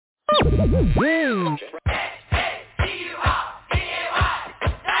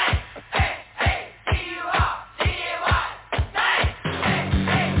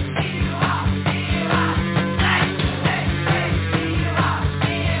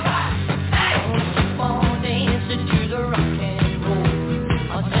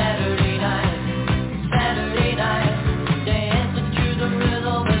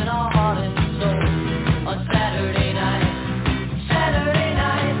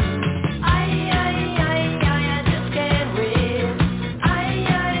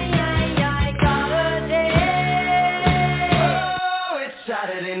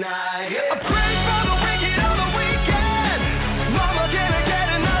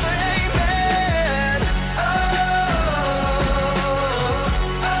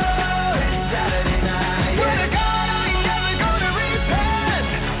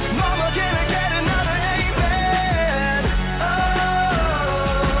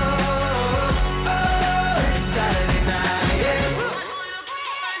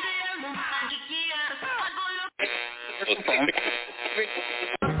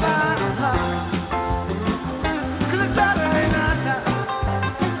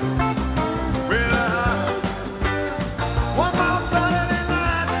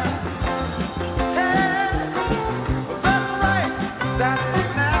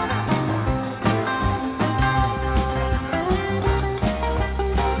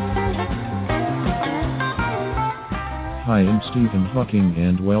Hi, I'm Stephen Hawking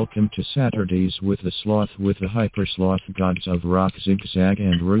and welcome to Saturdays with the Sloth with the Hyper Sloth gods of rock Zigzag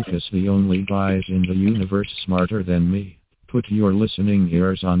and Rufus, the only guys in the universe smarter than me. Put your listening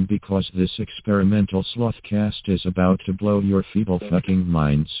ears on because this experimental Slothcast is about to blow your feeble fucking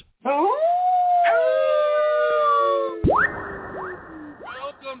minds. Welcome,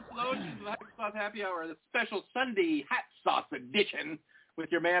 Sloan, to the Hyper Sloth Happy Hour, the special Sunday hot sauce edition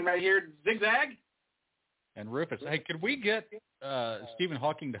with your man right here, Zigzag. And Rufus. Hey, could we get Stephen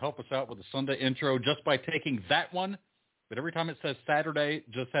Hawking to help us out with the Sunday intro just by taking that one? But every time it says Saturday,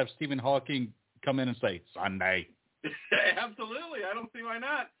 just have Stephen Hawking come in and say, Sunday. Absolutely. I don't see why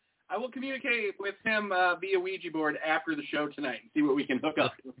not. I will communicate with him via Ouija board after the show tonight and see what we can hook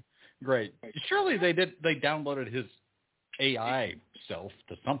up. Great. Surely they downloaded his AI self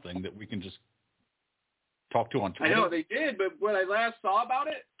to something that we can just talk to on Twitter. I know they did, but what I last saw about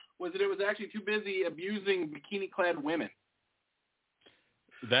it was that it was actually too busy abusing bikini-clad women.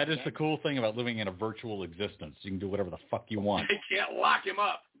 That is the cool thing about living in a virtual existence. You can do whatever the fuck you want. They can't lock him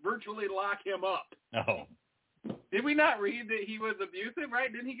up. Virtually lock him up. Oh. Did we not read that he was abusive,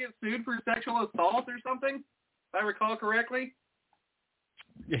 right? Didn't he get sued for sexual assault or something, if I recall correctly?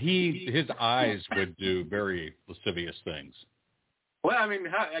 His eyes would do very lascivious things. Well, I mean,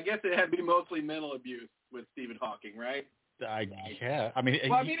 I guess it had to be mostly mental abuse with Stephen Hawking, right? Yeah. I mean,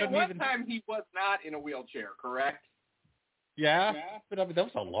 at one time he was not in a wheelchair, correct? Yeah, but I mean, that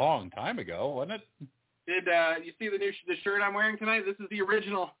was a long time ago, wasn't it? Did you see the shirt I'm wearing tonight? This is the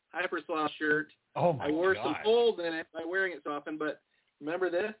original Hypersloth shirt. Oh, my God. I wore some holes in it by wearing it so often, but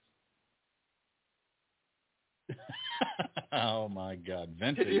remember this? Oh, my God.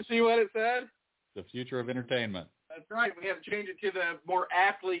 Vintage. Did you see what it said? The future of entertainment. That's right. We have to change it to the more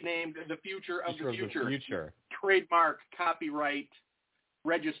aptly named The Future of the Future. Trademark, copyright,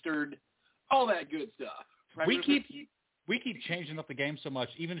 registered, all that good stuff. Right? We keep changing up the game so much.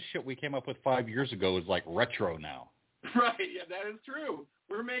 Even shit we came up with 5 years ago is like retro now. Right. Yeah, that is true.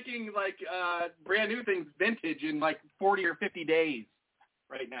 We're making like brand new things vintage in like 40 or 50 days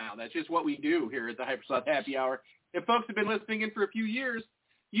right now. That's just what we do here at the Hypersloth Happy Hour. If folks have been listening in for a few years,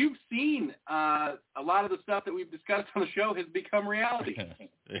 you've seen a lot of the stuff that we've discussed on the show has become reality.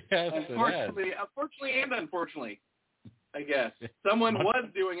 Yes, unfortunately and unfortunately, I guess. Someone was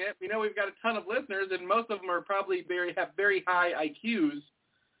doing it. We know we've got a ton of listeners, and most of them are probably have very high IQs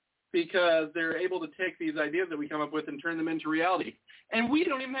because they're able to take these ideas that we come up with and turn them into reality. And we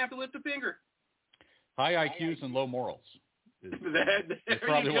don't even have to lift a finger. High IQs and low morals. That's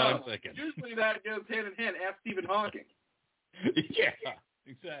probably what I'm thinking. Usually that goes hand in hand. Ask Stephen Hawking. Yeah.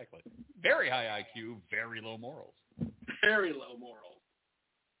 Exactly. Very high IQ, very low morals. Very low morals.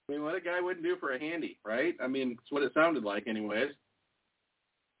 I mean, what a guy wouldn't do for a handy, right? I mean, it's what it sounded like anyways.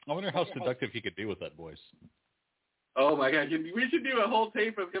 I wonder how seductive he could be with that voice. Oh, my God. We should do a whole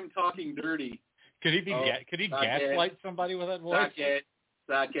tape of him talking dirty. Could he gaslight somebody with that voice?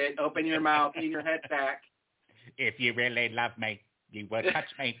 Suck it. Open your mouth. Lean your head back. If you really love me, you will touch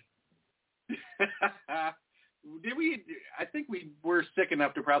me. I think we were sick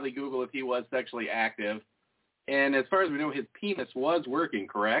enough to probably Google if he was sexually active. And as far as we know, his penis was working,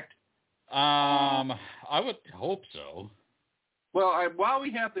 correct? I would hope so. Well, while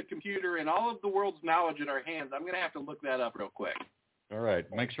we have the computer and all of the world's knowledge in our hands, I'm going to have to look that up real quick. All right.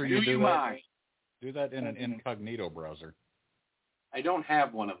 Make sure you do that. Mind? Do that in an incognito browser. I don't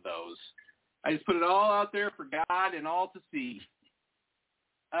have one of those. I just put it all out there for God and all to see.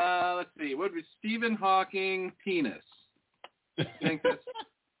 Let's see. What would be Stephen Hawking penis? I think that's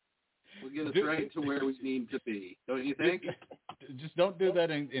will get us right to where we need to be. Don't you think? Just don't do that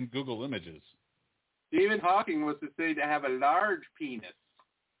in Google Images. Stephen Hawking was said to have a large penis.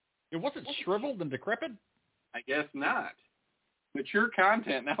 It wasn't shriveled and decrepit? I guess not. Mature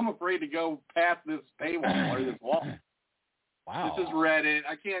content. Now I'm afraid to go past this paywall or this wall. Wow. This is Reddit.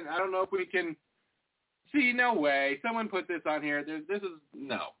 I don't know if we can see. No way. Someone put this on here. This is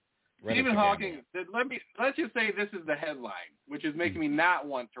no. Reddit's Stephen Hawking. Let's just say this is the headline, which is making me not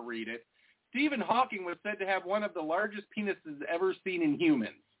want to read it. Stephen Hawking was said to have one of the largest penises ever seen in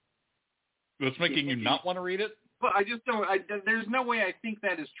humans. What's making you not want to read it? Well, I just don't. There's no way I think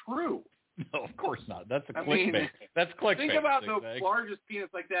that is true. No, of course not. That's a clickbait. That's clickbait. Think about the largest penis,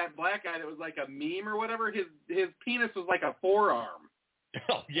 like that black guy that was like a meme or whatever. His penis was like a forearm.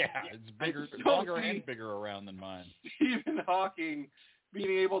 Oh yeah, it's bigger, longer and bigger around than mine. Stephen Hawking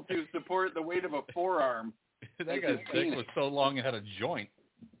being able to support the weight of a forearm. That guy's dick was so long it had a joint.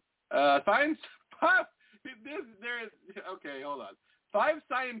 Science. Okay, hold on. 5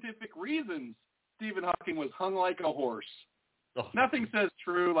 scientific reasons Stephen Hawking was hung like a horse. Oh. Nothing says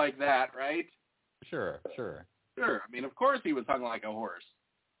true like that, right? Sure. I mean, of course he was hung like a horse.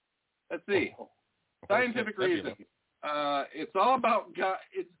 Let's see. Scientific reasons. It's all about God.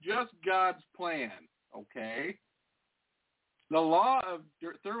 It's just God's plan, okay? The law of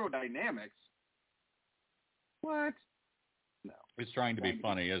thermodynamics. What? No. It's trying to be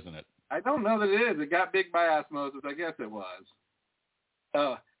funny, isn't it? I don't know that it is. It got big by osmosis. I guess it was.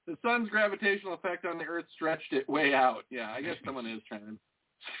 The sun's gravitational effect on the Earth stretched it way out. Yeah, I guess someone is trying.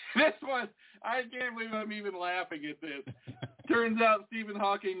 This one, I can't believe I'm even laughing at this. Turns out Stephen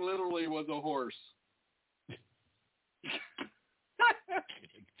Hawking literally was a horse.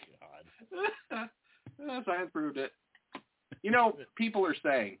 God. Science proved it. You know, people are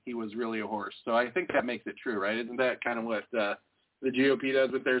saying he was really a horse, so I think that makes it true, right? Isn't that kind of what the GOP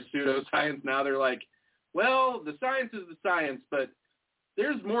does with their pseudoscience? Now they're like, well, the science is the science, but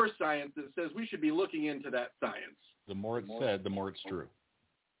there's more science that says we should be looking into that science. The more it's said, the more it's true.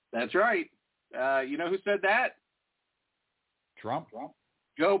 That's right. You know who said that? Trump?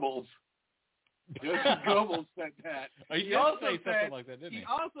 Goebbels. Joseph Goebbels said that. He also said something like that, didn't he? He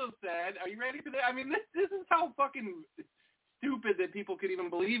also said, are you ready for that? I mean, this is how fucking stupid that people could even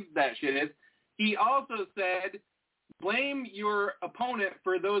believe that shit is. He also said, blame your opponent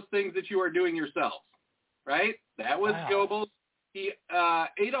for those things that you are doing yourselves. Right? That was Goebbels.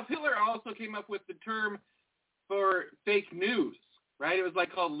 Adolf Hitler also came up with the term for fake news, right? It was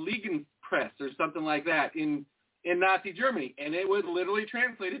like called Liegenpress or something like that in Nazi Germany, and it was literally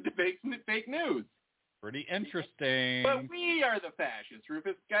translated to fake news. Pretty interesting. But we are the fascists,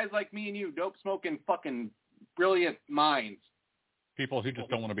 Rufus. Guys like me and you, dope-smoking fucking brilliant minds. People who just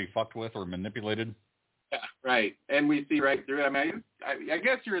don't want to be fucked with or manipulated. Yeah, right. And we see right through it. I mean, I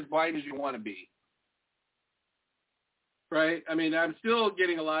guess you're as blind as you want to be. Right? I mean, I'm still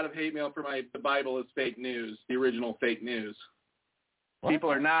getting a lot of hate mail for the Bible is fake news, the original fake news. What? People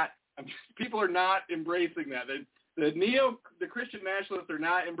are not embracing that. The Christian nationalists are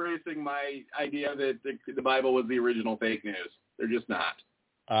not embracing my idea that the Bible was the original fake news. They're just not.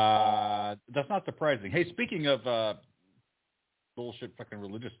 That's not surprising. Hey, speaking of bullshit fucking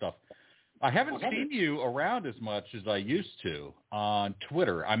religious stuff, I haven't seen you around as much as I used to on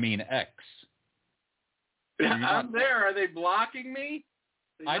Twitter. I mean X. I'm there. Are they blocking me?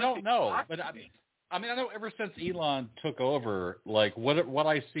 I don't know, but I know ever since Elon took over, like what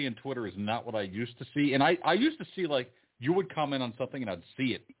I see in Twitter is not what I used to see. And I used to see, like, you would comment on something and I'd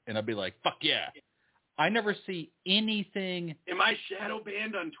see it and I'd be like, fuck yeah. I never see anything. Am I shadow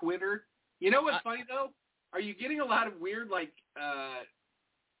banned on Twitter? You know what's funny though? Are you getting a lot of weird, like,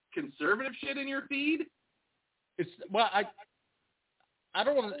 conservative shit in your feed? I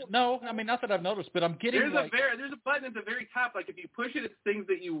don't want to. No, I mean, not that I've noticed, but I'm getting. There's a button at the very top. Like if you push it, it's things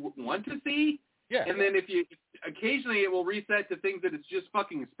that you want to see. Yeah. And then occasionally it will reset to things that it's just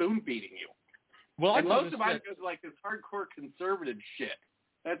fucking spoon feeding you. Well, and most of mine goes like this hardcore conservative shit.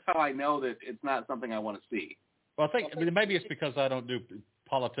 That's how I know that it's not something I want to see. Well, maybe it's because I don't do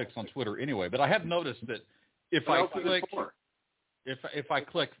politics on Twitter anyway. But I have noticed that if I click, there's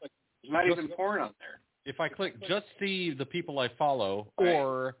not even porn on there. If I click just see the people I follow,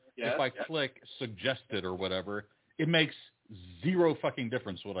 or if I click suggested or whatever, it makes zero fucking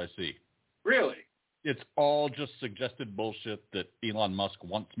difference what I see. Really? it's all just suggested bullshit that Elon Musk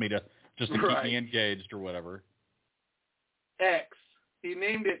wants me to just to keep me engaged or whatever. X. He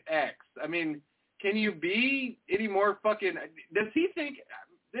named it X. I mean, can you be any more fucking? Does he think?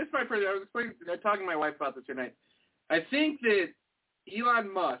 This is my first. I was talking to my wife about this tonight. I think that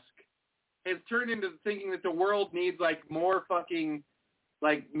Elon Musk has turned into thinking that the world needs like more fucking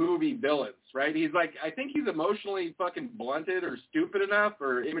like movie villains, right? He's like, I think he's emotionally fucking blunted or stupid enough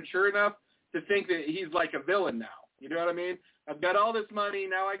or immature enough to think that he's like a villain now. You know what I mean? I've got all this money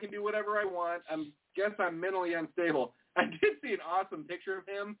now. I can do whatever I want. Guess I'm mentally unstable. I did see an awesome picture of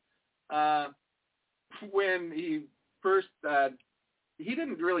him when he first. He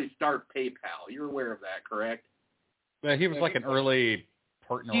didn't really start PayPal. You're aware of that, correct? Yeah, he was like an early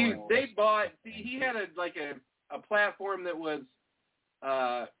partner. They bought. See, he had a platform that was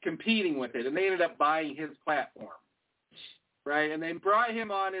competing with it, and they ended up buying his platform, right? And they brought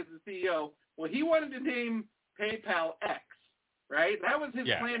him on as the CEO. Well, he wanted to name PayPal X, right? That was his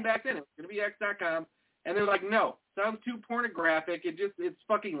plan back then. It was going to be X.com. And they're like, no, sounds too pornographic. It's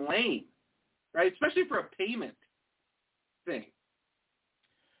fucking lame, right? Especially for a payment thing.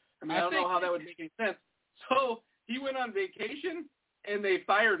 I mean, I don't know how that would make any sense. So he went on vacation, and they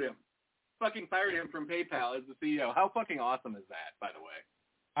fired him. Fucking fired him from PayPal as the CEO. How fucking awesome is that, by the way?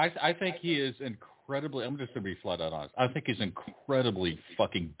 I think he is incredibly, I'm just going to be flat out honest, I think he's incredibly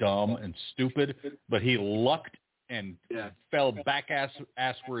fucking dumb and stupid, but he lucked and fell back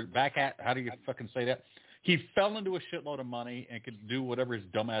how do you fucking say that? He fell into a shitload of money and could do whatever his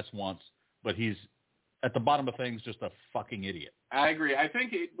dumbass wants, but he's at the bottom of things just a fucking idiot. I agree. I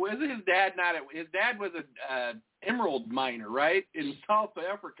think his dad his dad was an emerald miner, right? In South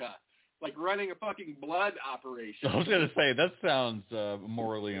Africa, like running a fucking blood operation. I was going to say, that sounds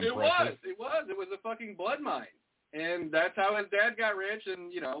morally impressive. It was a fucking blood mine. And that's how his dad got rich,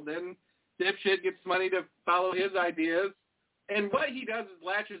 and, then dipshit gets money to follow his ideas. And what he does is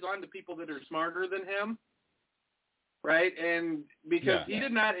latches on to people that are smarter than him, right? And because he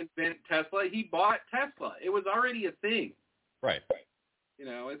did not invent Tesla, he bought Tesla. It was already a thing. Right.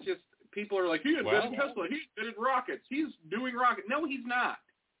 It's just people are like, he invented Tesla. He invented rockets. He's doing rockets. No, he's not.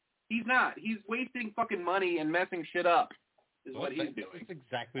 He's not. He's wasting fucking money and messing shit up is what he's doing. That's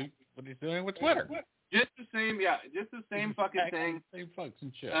exactly what he's doing with Twitter. Just the same fucking thing. Same fucks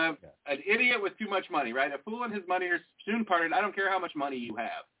and shit. An idiot with too much money, right? A fool and his money are soon parted. I don't care how much money you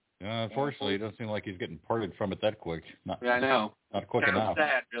have. Unfortunately, it doesn't seem like he's getting parted from it that quick. I know. Not quick enough.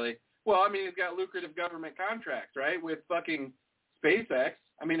 Sad, really. Well, I mean, he's got lucrative government contracts, right, with fucking SpaceX.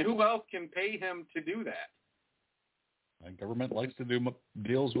 I mean, who else can pay him to do that? The government likes to do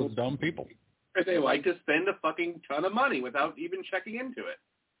deals with dumb people. They like to spend a fucking ton of money without even checking into it.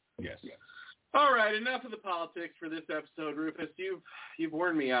 Yes. All right, enough of the politics for this episode, Rufus. You've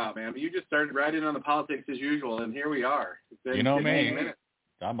worn me out, man. You just started right in on the politics as usual, and here we are. You know me.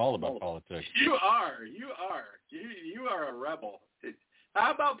 I'm all about politics. You are. You are a rebel.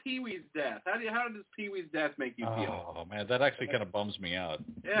 How about Pee-wee's death? How does Pee-wee's death make you feel? Oh, man, that actually kind of bums me out.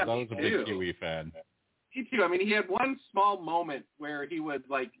 Yeah, I was a big Pee-wee fan. Me too. I mean, he had one small moment where he was,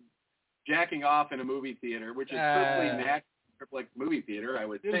 like, jacking off in a movie theater, which is perfectly natural. Like movie theater, I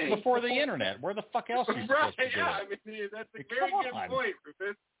would think. It was before the internet. Where the fuck else are you supposed to do it? I mean, that's a very good point,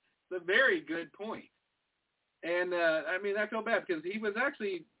 Rufus. It's a very good point. And, I mean, I feel bad because he was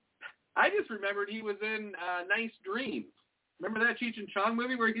actually, I just remembered he was in Nice Dreams. Remember that Cheech and Chong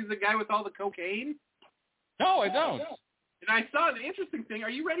movie where he's the guy with all the cocaine? No, I don't. And I saw an interesting thing.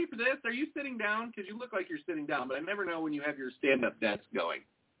 Are you ready for this? Are you sitting down? Because you look like you're sitting down, but I never know when you have your stand-up desk going.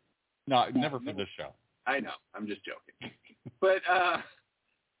 No, never for this show. I know. I'm just joking. But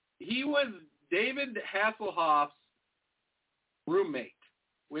he was David Hasselhoff's roommate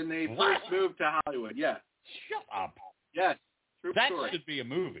when they first moved to Hollywood. Yes. Shut up. Yes. True that story. Should be a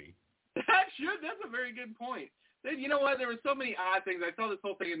movie. That should. That's a very good point. Then, you know what? There were so many odd things. I saw this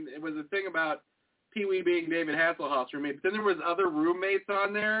whole thing, and it was a thing about Pee-wee being David Hasselhoff's roommate. But then there was other roommates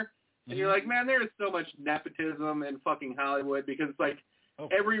on there, and you're like, man, there is so much nepotism in fucking Hollywood because it's like,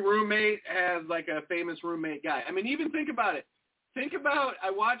 every roommate has like a famous roommate guy. I mean, even think about it.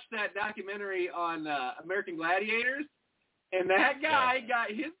 I watched that documentary on American Gladiators, and that guy got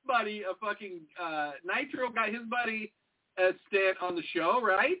his buddy a fucking Nitro got his buddy a stint on the show,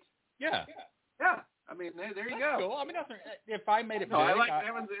 right? Yeah. Yeah. I mean, there you go. Cool. I mean, if I made it big, I like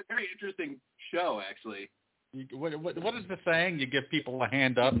that one's a very interesting show, actually. What is the saying? You give people a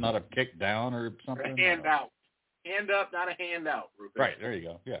hand up, not a kick down, or something. Or a hand out. Hand up, not a handout, Rufus. Right, there you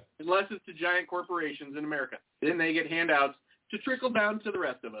go, yeah. Unless it's to giant corporations in America. Then they get handouts to trickle down to the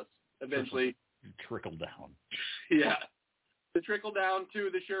rest of us, eventually. Trickle down. Yeah. to trickle down to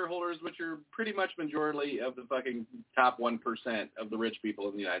the shareholders, which are pretty much majority of the fucking top 1% of the rich people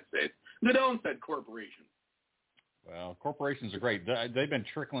in the United States that own said corporations. Well, corporations are great. They've been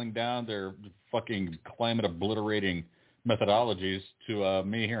trickling down their fucking climate-obliterating methodologies to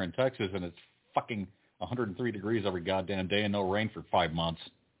me here in Texas, and it's fucking 103 degrees every goddamn day and no rain for 5 months.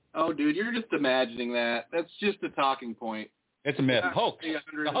 Oh, dude, you're just imagining that. That's just a talking point. It's a myth. Hoax.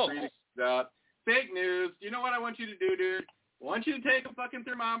 The hoax. Fake news. You know what I want you to do, dude? I want you to take a fucking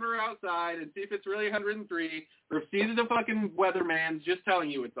thermometer outside and see if it's really 103, or if these are the fucking weatherman's just telling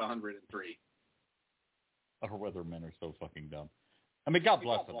you it's 103. Our weathermen are so fucking dumb. I mean, God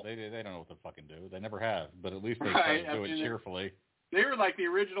bless them. They don't know what to fucking do. They never have, but at least they try to do it cheerfully. They were like the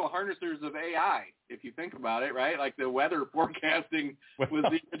original harnessers of AI, if you think about it, right? Like the weather forecasting was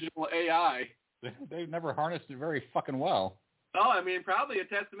the original AI. They've never harnessed it very fucking well. Oh, I mean, probably a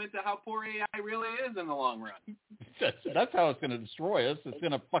testament to how poor AI really is in the long run. That's how it's going to destroy us. It's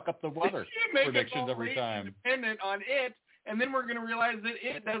going to fuck up the weather predictions every time. Dependent on it, and then we're going to realize that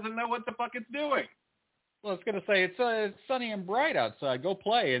it doesn't know what the fuck it's doing. Well, it's going to say it's sunny and bright outside. Go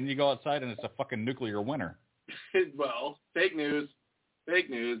play, and you go outside, and it's a fucking nuclear winter. Well, fake news. Fake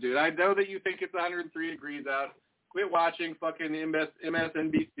news, dude. I know that you think it's 103 degrees out. Quit watching fucking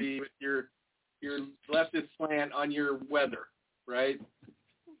MSNBC with your leftist slant on your weather, right?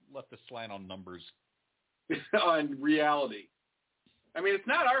 Leftist slant on numbers. On reality. I mean, it's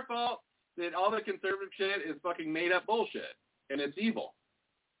not our fault that all the conservative shit is fucking made up bullshit, and it's evil.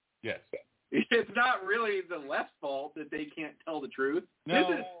 Yes. It's not really the left's fault that they can't tell the truth.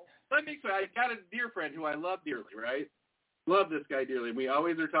 No. I got a dear friend who I love dearly, right? Love this guy dearly. We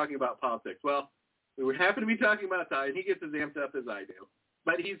always are talking about politics. Well, we happen to be talking about that, and he gets as amped up as I do.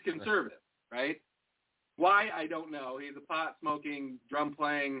 But he's conservative, right? Why, I don't know. He's a pot-smoking,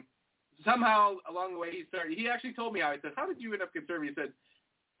 drum-playing. Somehow, along the way, he actually told me how. I said, how did you end up conservative? He said,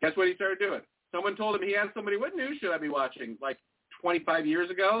 guess what he started doing? Someone told him he asked somebody, what news should I be watching, like 25 years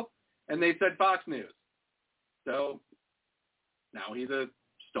ago? And they said Fox News. So now he's a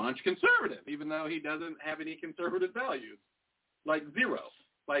staunch conservative, even though he doesn't have any conservative values. Like zero.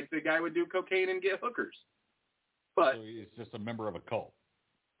 Like the guy would do cocaine and get hookers. But so he's just a member of a cult.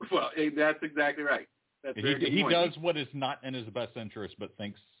 Well, that's exactly right. That's he does what is not in his best interest, but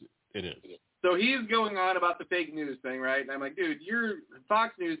thinks it is. So he's going on about the fake news thing, right? And I'm like, dude,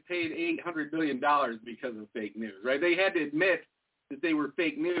 Fox News paid $800 billion because of fake news, right? They had to admit that they were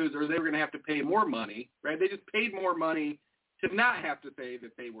fake news, or they were going to have to pay more money, right? They just paid more money to not have to say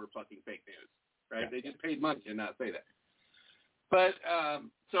that they were fucking fake news, right? Yeah. They just paid money to not say that. But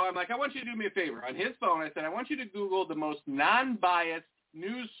so I'm like, I want you to do me a favor. On his phone, I said, I want you to Google the most non-biased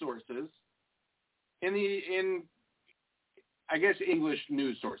news sources in I guess English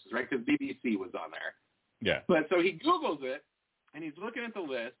news sources, right? Because BBC was on there. Yeah. But so he Googles it, and he's looking at the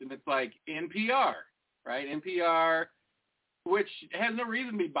list, and it's like NPR, right? NPR, which has no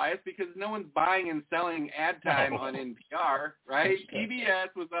reason to be biased because no one's buying and selling ad time on NPR, right?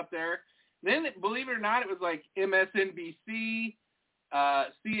 PBS was up there. Then, believe it or not, it was like MSNBC,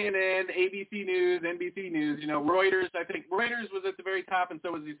 CNN, ABC News, NBC News, Reuters. I think Reuters was at the very top, and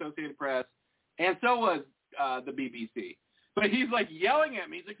so was the Associated Press, and so was the BBC. But he's like yelling at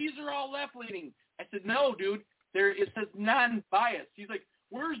me. He's like, these are all left-leaning. I said, no, dude. It says non-biased. He's like,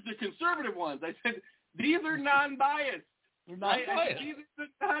 where's the conservative ones? I said, these are non-biased. Non-biased. These are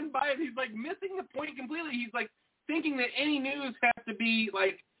non-biased. He's like missing the point completely. He's like thinking that any news has to be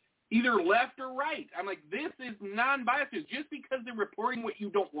like either left or right. I'm like, this is non-biased. Just because they're reporting what you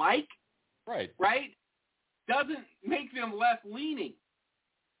don't like, right, doesn't make them left-leaning.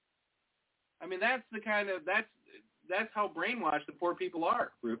 I mean, that's how brainwashed the poor people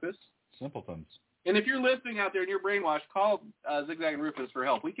are, Rufus. Simpletons. And if you're listening out there and you're brainwashed, call Zigzag and Rufus for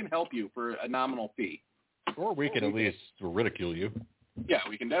help. We can help you for a nominal fee. Or we can at least ridicule you. Yeah,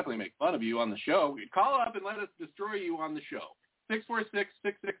 we can definitely make fun of you on the show. Call up and let us destroy you on the show.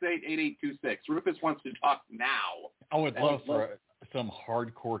 646-668-8826. Rufus wants to talk now. I would love for some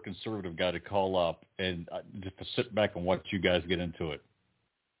hardcore conservative guy to call up and just to sit back and watch you guys get into it.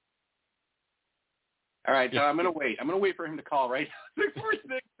 All right, so I'm going to wait. I'm going to wait for him to call right now.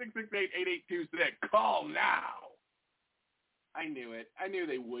 646-668-8826. Call now. I knew it. I knew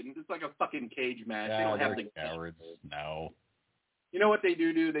they wouldn't. It's like a fucking cage match. Yeah, they don't have the cowards. No. You know what they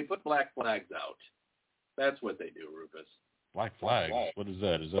do? They put black flags out. That's what they do, Rufus. Black flags? What is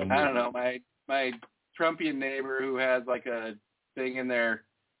that? Is that I don't know. My Trumpian neighbor who has like a thing in their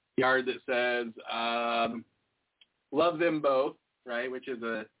yard that says love them both, right? Which is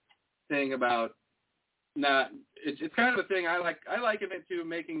a thing about it's kind of a thing I liken it to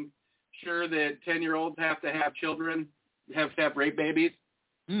making sure that 10-year-olds have to have children have to have rape babies,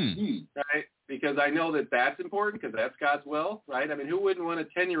 right? Because I know that that's important because that's God's will, right? I mean, who wouldn't want a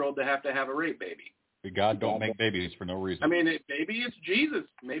 10-year-old to have a rape baby? God don't make babies for no reason. I mean, maybe it's Jesus.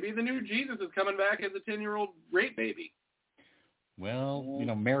 Maybe the new Jesus is coming back as a 10-year-old rape baby. Well,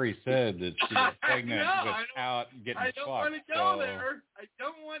 Mary said that she was pregnant without getting fucked. I don't want to go there. I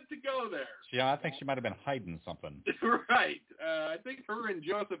don't want to go there. Yeah, I think she might have been hiding something. Right. I think her and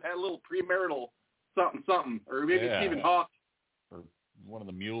Joseph had a little premarital something, or maybe Stephen Hawking. Or one of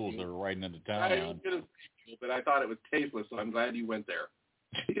the mules that were riding into town. I was going to say, but I thought it was tasteless, so I'm glad you went there.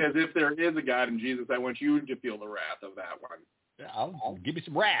 Because if there is a God in Jesus, I want you to feel the wrath of that one. Yeah, I'll give me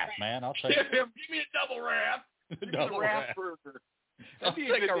some wrath, man. I'll take Give me a double wrath. Double wrath burger. I'll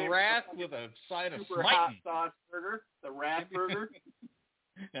take a wrath with a side of super hot sauce burger, the wrath burger,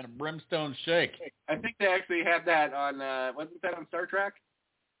 and a brimstone shake. I think they actually had that on. Wasn't that on Star Trek?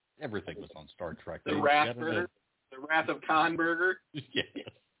 Everything was on Star Trek. The wrath burger, the Wrath of Khan burger. Yes,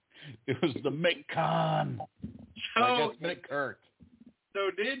 it was the McCon. So, McKirk. So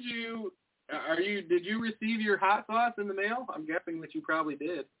did you receive your hot sauce in the mail? I'm guessing that you probably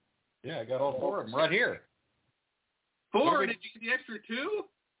did. Yeah, I got all 4 of them right here. 4? Did you get the extra 2?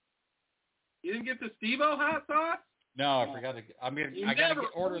 You didn't get the Steve-O hot sauce? No, I forgot to. I got to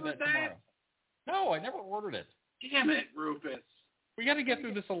order that tomorrow. No, I never ordered it. Damn it, Rufus. We got to get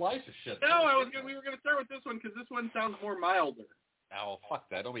through this Elisha shit. No, we were going to start with this one because this one sounds more milder. Oh, fuck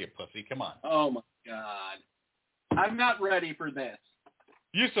that. Don't be a pussy. Come on. Oh, my God. I'm not ready for this.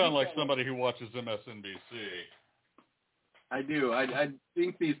 You sound like somebody who watches MSNBC. I do. I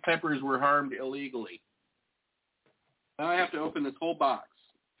think these peppers were harmed illegally. Now I have to open this whole box.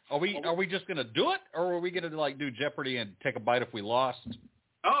 Are we just going to do it, or are we going to do Jeopardy and take a bite if we lost?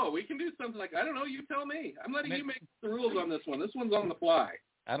 Oh, we can do something like, I don't know, you tell me. I'm letting you make the rules on this one. This one's on the fly.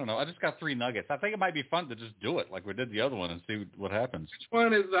 I don't know. I just got 3 nuggets. I think it might be fun to just do it like we did the other one and see what happens. Which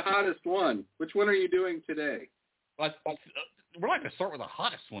one is the hottest one? Which one are you doing today? Well, we're not going to start with the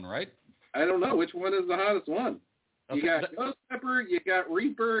hottest one, right? I don't know. Which one is the hottest one? You got Ghost Pepper, you got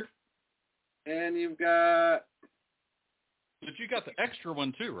Reaper, and you've got... But you got the extra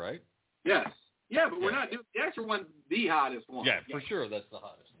one too, right? Yes. Yeah, but we're not doing... The extra one's the hottest one. Yeah, for sure that's the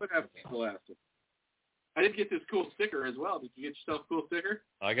hottest. But that's the last one. I did get this cool sticker as well. Did you get yourself a cool sticker?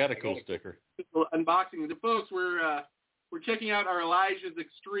 I got a cool sticker. Unboxing. The folks, we're checking out our Elijah's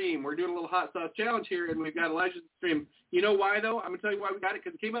Extreme. We're doing a little hot sauce challenge here, and we've got Elijah's Extreme. You know why, though? I'm going to tell you why we got it,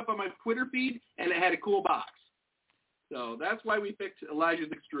 because it came up on my Twitter feed, and it had a cool box. So that's why we picked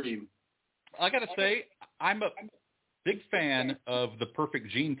Elijah's Extreme. I got to say, I'm a big fan of the Perfect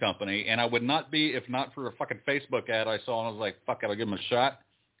Gene Company, and I would not be if not for a fucking Facebook ad I saw, and I was like, fuck it, I'll give them a shot.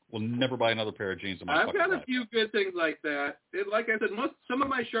 We'll never buy another pair of jeans in my I've got life. a few good things like that. Like I said, some of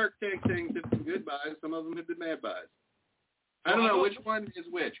my Shark Tank things have been good buys. Some of them have been bad buys. I don't know which one is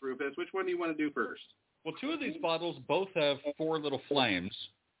which, Rufus. Which one do you want to do first? Well, 2 of these bottles both have 4 little flames,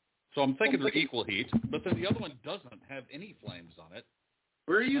 so I'm thinking they're equal heat, but then the other one doesn't have any flames on it.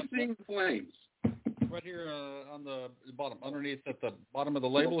 Where are you seeing the flames? Right here on the bottom, underneath at the bottom of the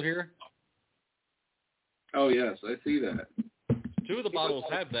label here. Oh, yes, I see that. 2 of the bottles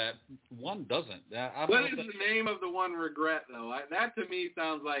have that. One doesn't. What is the name of the one, Regret, though? That to me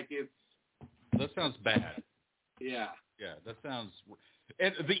sounds like it's... That sounds bad. Yeah. Yeah, that sounds...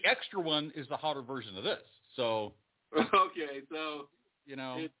 And the extra one is the hotter version of this. So... Okay, so...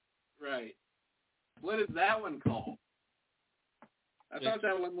 Right. What is that one called? I thought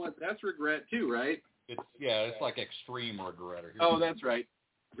that one was... That's Regret, too, right? It's like Extreme Regret. Oh, that's right.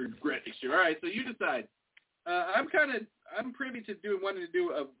 Regret Extreme. All right, so you decide. I'm privy to wanting to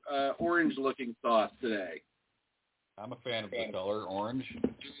do a orange-looking sauce today. I'm a fan of the color orange.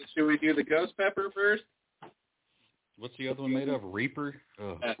 Should we do the ghost pepper first? What's the other one made of? Reaper?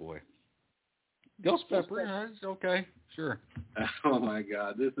 Oh, boy. Ghost pepper, okay, sure. Oh, my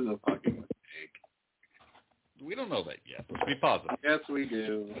God, this is a fucking mistake. We don't know that yet. Let's be positive. Yes, we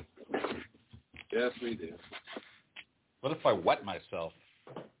do. Yes, we do. What if I wet myself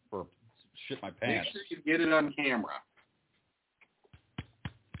or shit my pants? Make sure you get it on camera.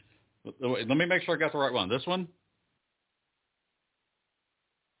 Let me make sure I got the right one. This one?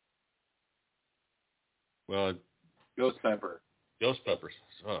 Well, ghost pepper. Ghost peppers.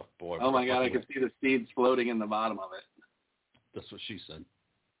 Oh, boy. Oh, my God, I can see the seeds floating in the bottom of it. That's what she said.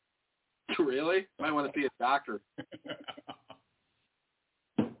 Really? Might want to see a doctor.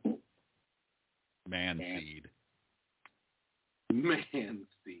 Man seed. Man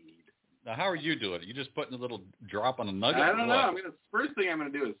seed. Now, how are you doing? You just putting a little drop on a nugget? I don't know. First thing I'm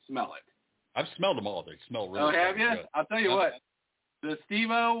going to do is smell it. I've smelled them all. They smell really good. Oh, have you? good. I'll tell you what. The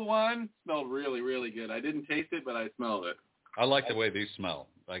Steve-O one smelled really, really good. I didn't taste it, but I smelled it. I like the way these smell.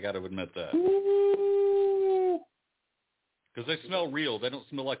 I got to admit that. Because they smell real. They don't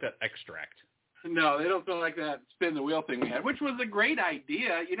smell like that extract. No, they don't smell like that spin the wheel thing we had, which was a great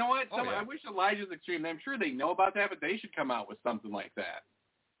idea. You know what? I wish Elijah's Extreme, I'm sure they know about that, but they should come out with something like that.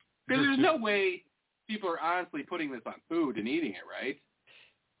 Because there's no way people are honestly putting this on food and eating it, right?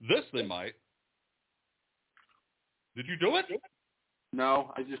 This they might. Did you do it?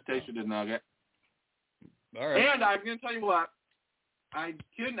 No, I just tasted a nugget. All right. And I'm going to tell you what. I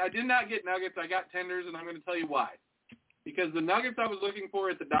did not get nuggets. I got tenders, and I'm going to tell you why. Because the nuggets I was looking for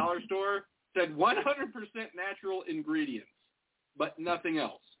at the dollar store said 100% natural ingredients, but nothing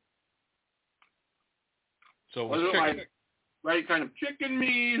else. So was it like right kind of chicken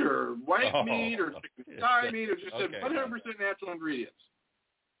meat or white meat or chicken thigh meat? It just said 100% natural ingredients.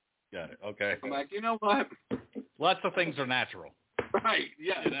 Got it. Okay. I'm like, you know what? Lots of things are natural. Right,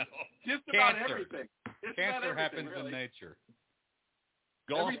 yeah. You know? Just about everything. Cancer happens really. in nature.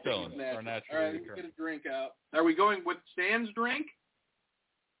 Gallstones are naturally All right, let's get a drink out. Are we going with Stan's drink?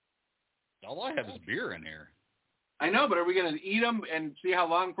 All I have is beer in here. I know, but are we going to eat them and see how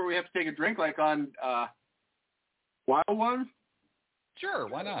long before we have to take a drink, like on Wild Ones? Sure,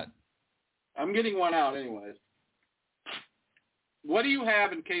 why not? I'm getting one out anyways. What do you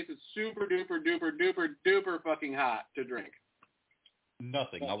have in case it's super duper duper duper duper fucking hot to drink?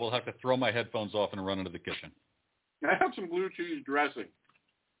 Nothing. I will have to throw my headphones off and run into the kitchen. I have some blue cheese dressing.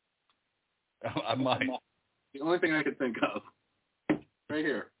 I might. The only thing I could think of. Right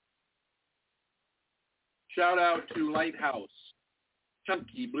here. Shout out to Lighthouse.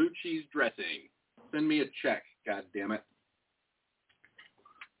 Chunky blue cheese dressing. Send me a check, god damn it.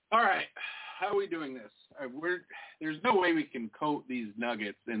 All right. How are we doing this? There's no way we can coat these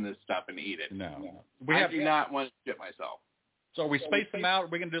nuggets in this stuff and eat it. No. I do not want to shit myself. So we space them out.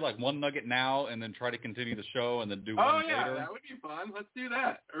 We're going to do like one nugget now and then try to continue the show and then do one later. Oh, yeah, that would be fun. Let's do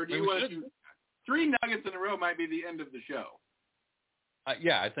that. Or do you want to do 3 nuggets in a row might be the end of the show.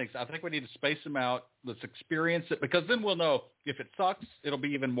 Yeah, I think so. I think we need to space them out. Let's experience it because then we'll know if it sucks, it'll be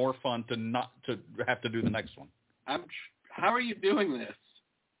even more fun to not to have to do the next one. How are you doing this?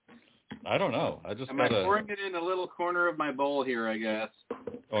 I don't know. I just I'm pouring it in a little corner of my bowl here, I guess.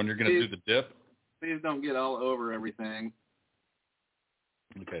 Oh, and you're going to do the dip? Please don't get all over everything.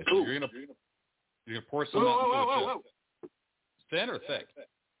 Okay, so you're gonna pour some out into the dip. Thin or thick?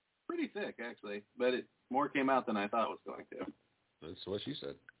 Pretty thick, actually, but more came out than I thought it was going to. That's what she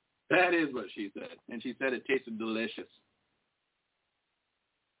said. That is what she said, and she said it tasted delicious.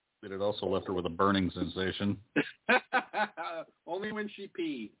 But it also left her with a burning sensation. Only when she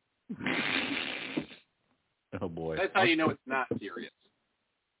peed. Oh, boy. That's how you know it's not serious.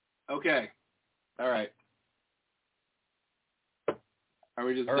 Okay. All right. Are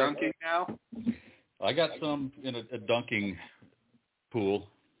we just dunking now? I got some in a dunking pool.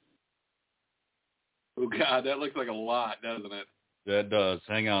 Oh, God, that looks like a lot, doesn't it? That does.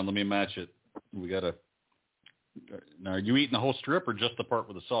 Hang on, let me match it. We got to... Now, are you eating the whole strip or just the part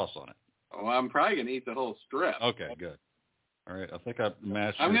with the sauce on it? Oh, I'm probably going to eat the whole strip. Okay, good. All right, I think I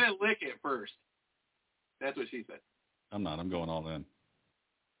mashed it. I'm going to lick it first. That's what she said. I'm not. I'm going all in.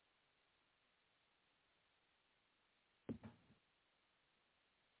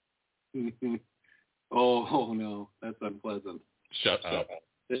 Oh, no. That's unpleasant. Shut up.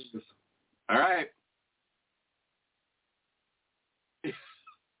 All right.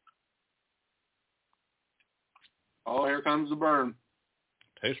 Oh, here comes the burn.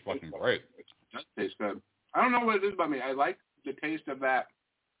 Tastes fucking great. That tastes good. I don't know what it is about me. I like the taste of that,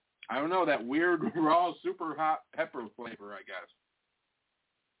 I don't know, that weird raw super hot pepper flavor, I guess.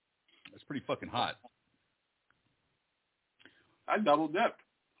 It's pretty fucking hot. I double dipped.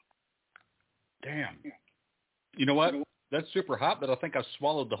 Damn. You know what? That's super hot, but I think I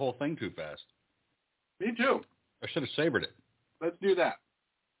swallowed the whole thing too fast. Me too. I should have savored it. Let's do that.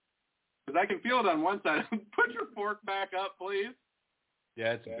 Because I can feel it on one side. Put your fork back up, please.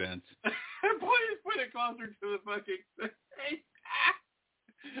 Yeah, it's bent. Please put it closer to the fucking...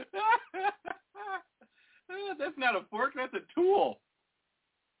 That's not a fork. That's a tool.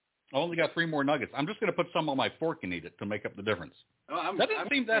 I only got 3 more nuggets. I'm just going to put some on my fork and eat it to make up the difference. Oh, that doesn't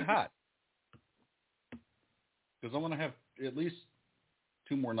seem that hot. Because I want to have at least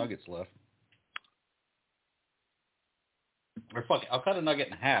 2 more nuggets left. Or fuck it, I'll cut a nugget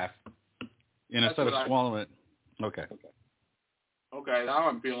in half. And instead of swallowing it. Okay. Okay, now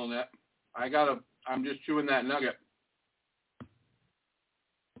I'm feeling it. I'm just chewing that nugget.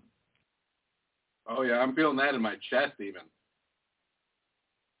 Oh, yeah, I'm feeling that in my chest even.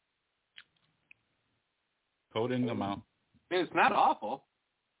 Coating them out. It's not awful.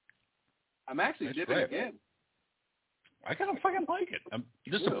 I'm actually That's dipping great. again. I kind of fucking like it. I'm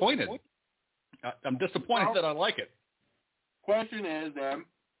disappointed. I'm disappointed that I like it. Question is,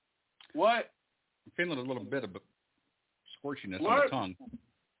 what? I'm feeling a little bit of scorchiness on What? the tongue.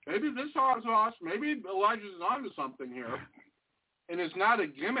 Maybe this hot sauce, maybe Elijah's onto something here. And it's not a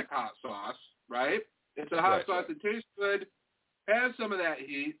gimmick hot sauce, right? It's a hot sauce that tastes good, has some of that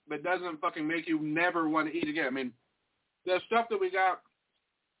heat, but doesn't fucking make you never want to eat again. I mean, the stuff that we got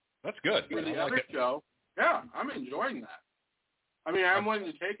That's good. for the I other like it. show, yeah, I'm enjoying that. I mean, I'm willing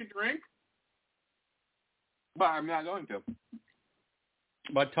to take a drink, but I'm not going to.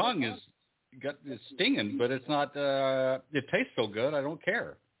 My tongue is stinging, but it's not. It tastes so good. I don't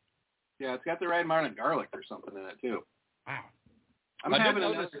care. Yeah, it's got the right amount of garlic or something in it too. Wow. I'm having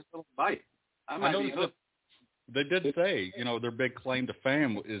another little bite. I noticed that they did say, their big claim to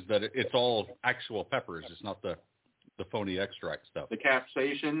fame is that it's all actual peppers. It's not the phony extract stuff. The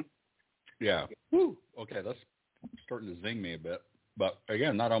capsaicin. Yeah. Woo. Okay, that's starting to zing me a bit, but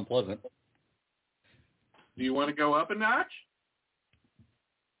again, not unpleasant. Do you want to go up a notch?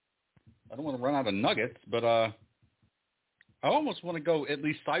 I don't want to run out of nuggets, but I almost want to go at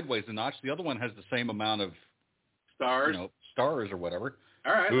least sideways a notch. The other one has the same amount of stars, stars or whatever.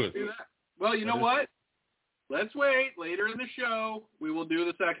 All right, let's do that. Well, you know what? Let's wait. Later in the show, we will do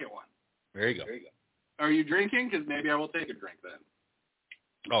the second one. There you go. Are you drinking? Because maybe I will take a drink then.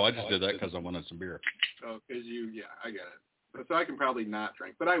 Oh, I just did that because I wanted some beer. Oh, because I get it. So I can probably not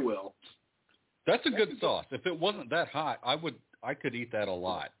drink, but I will. That's a good sauce. If it wasn't that hot, I could eat that a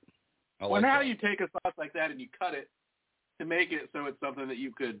lot. Well, now you take a sauce like that and you cut it to make it so it's something that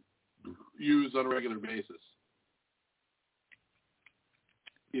you could use on a regular basis.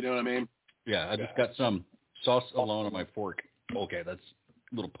 You know what I mean? Yeah, I just got some sauce alone on my fork. Okay, that's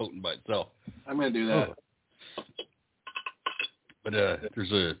a little potent by itself. I'm going to do that. Oh. But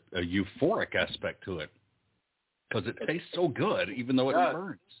there's a euphoric aspect to it because it tastes so good, even though it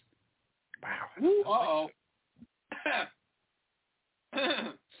burns. Wow. Ooh, uh-oh.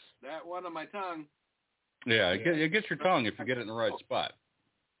 That one on my tongue. Yeah, it gets your tongue if you get it in the right spot.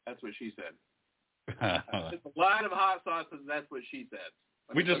 That's what she said. There's a lot of hot sauces. That's what she said.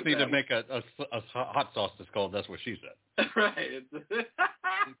 We just need to make a hot sauce that's called That's What She Said. Right.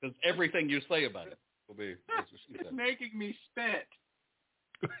 Because everything you say about it will be That's What She Said. It's making me spit.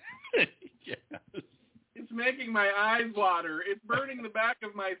 Yeah. It's making my eyes water. It's burning the back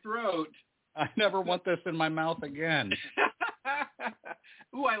of my throat. I never want this in my mouth again.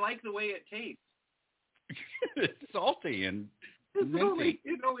 Ooh, I like the way it tastes. It's salty and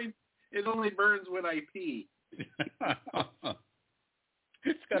it only burns when I pee.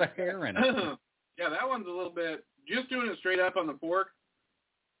 It's got a hair in it. Yeah, that one's a little bit. Just doing it straight up on the fork.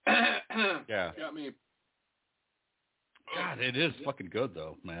 Yeah. Got me. God, it is fucking good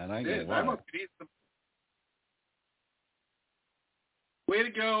though, man. I ain't gonna lie. I almost could eat some. Way to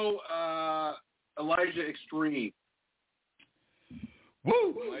go, Elijah Extreme.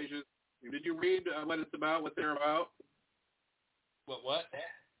 Woo! Elijah, did you read what it's about, what they're about? What?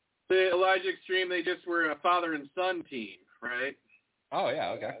 The Elijah Extreme, they just were a father and son team, right? Oh, yeah,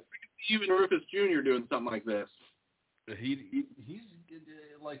 okay. Even Rufus Jr. doing something like this. He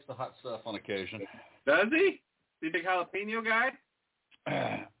likes the hot stuff on occasion. Does he? The big jalapeno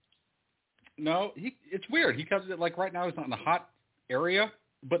guy? No, it's weird. He comes like right now he's not in a hot area,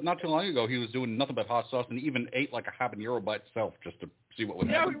 but not too long ago he was doing nothing but hot sauce and even ate like a habanero by itself just to see what would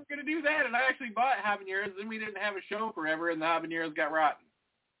happen. Yeah, we were going to do that, and I actually bought habaneros, and we didn't have a show forever, and the habaneros got rotten.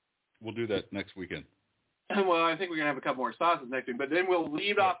 We'll do that next weekend. Well, I think we're going to have a couple more sauces next week, but then we'll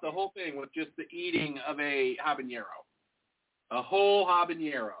leave off the whole thing with just the eating of a habanero. A whole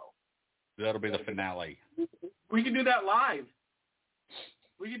habanero. That'll be the finale. We can do that live.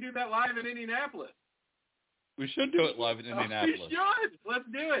 We can do that live in Indianapolis. We should do it live in Indianapolis. We should. Let's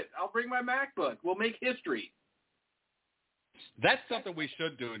do it. I'll bring my MacBook. We'll make history. That's something we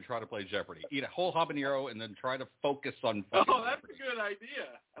should do and try to play Jeopardy. Eat a whole habanero and then try to focus on Oh, fucking that's Jeopardy. a good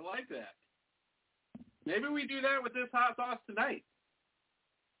idea. I like that. Maybe we do that with this hot sauce tonight.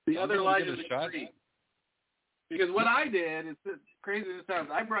 The other Elijah's Extreme. Because what I did, is crazy as it sounds,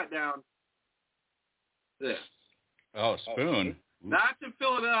 I brought down this. Oh, spoon. Not to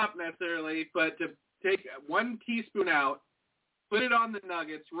fill it up necessarily, but to take 1 teaspoon out, put it on the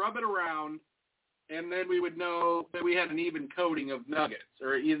nuggets, rub it around, and then we would know that we had an even coating of nuggets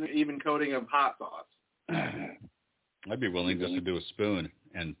or even coating of hot sauce. I'd be willing just to do a spoon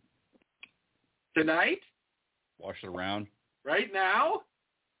and Tonight? wash it around. Right now?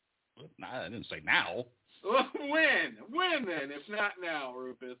 Nah, I didn't say now. When? When then? If not now,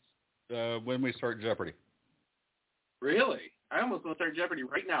 Rufus? When we start Jeopardy. Really? I almost want to start Jeopardy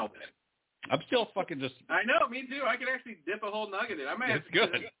right now, Ben. I'm still fucking just... I know, me too. I could actually dip a whole nugget in. I might have It's to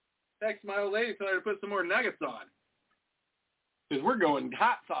good. text my old lady, tell her to put some more nuggets on. Because we're going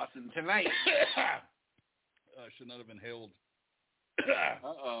hot saucing tonight. I should not have inhaled.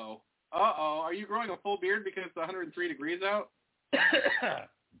 Uh-oh. Uh-oh. Are you growing a full beard because it's 103 degrees out?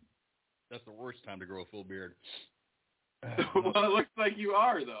 That's the worst time to grow a full beard. Well, it looks like you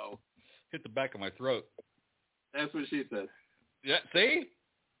are, though. Hit the back of my throat. That's what she said. Yeah, see?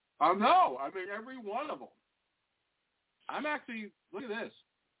 Oh, no. I mean, every one of them. I'm actually, look at this.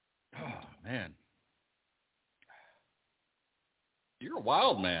 Oh, man. You're a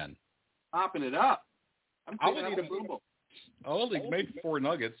wild man. Popping it up. I'm I cleaning would up eat a boo-boo. I only made 4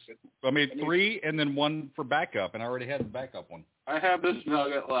 nuggets. I made 3 and then 1 for backup, and I already had the backup one. I have this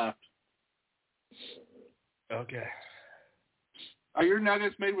nugget left. Okay. Are your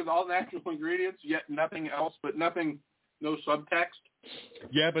nuggets made with all natural ingredients, yet nothing else, but nothing, no subtext?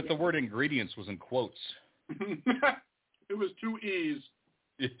 Yeah, but the word ingredients was in quotes. It was 2 E's.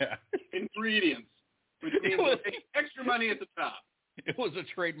 Yeah. Ingredients. Which means extra money at the top. It was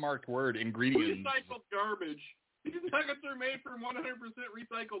a trademarked word, ingredients. Recycled garbage. These nuggets are made from 100%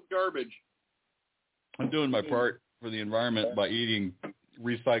 recycled garbage. I'm doing my part for the environment by eating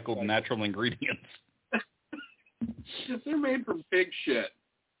recycled natural ingredients. They're made from pig shit.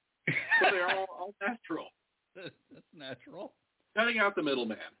 So they're all natural. That's natural. Cutting out the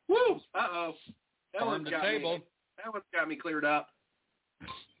middleman. Woo! Uh-oh. Farm to table. That one's got me cleared up.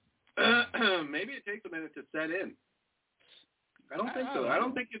 Maybe it takes a minute to set in. I don't think so. I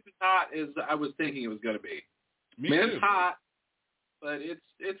don't think it's as hot as I was thinking it was going to be. Me too. It's hot, but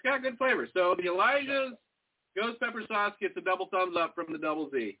it's got good flavor. So the Elijah's Ghost Pepper Sauce gets a double thumbs up from the Double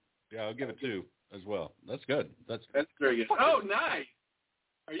Z. Yeah, I'll give it 2 as well. That's good. That's very good. Oh, nice.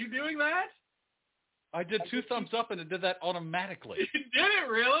 Are you doing that? I did 2 thumbs up, and it did that automatically. You did it,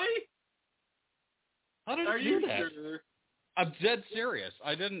 really? How did it do that? Sure? I'm dead serious.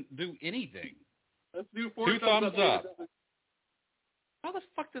 I didn't do anything. Let's do 4 2 thumbs up. How the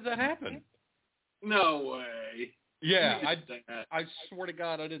fuck did that happen? No way. Yeah, I swear to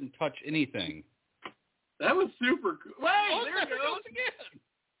God, I didn't touch anything. That was super cool. Wait, there it goes goes again.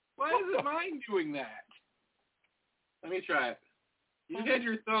 Why isn't mine doing that? Let me try it. You had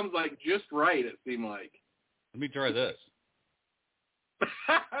your thumbs like just right, it seemed like. Let me try this.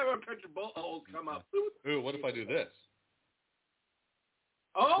 I won't cut your bullet holes come up. Ooh, what if I do this?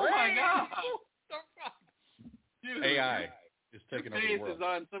 Oh my God! Dude, AI is taking over the world. Face is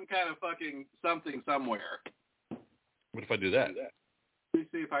on some kind of fucking something somewhere. What if I do that? Let me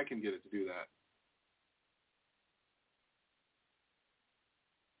see if I can get it to do that.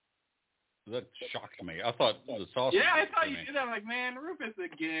 That shocked me. I thought the sauce. Yeah, I thought you did that. I'm like, man, Rufus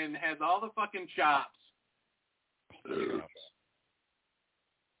again has all the fucking chops. Do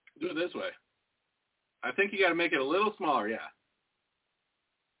it this way. I think you got to make it a little smaller. Yeah.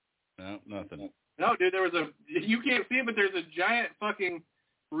 No, nothing. No, dude, there was you can't see it, but there's a giant fucking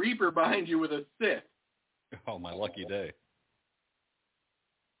Reaper behind you with a Sith. Oh, my lucky day.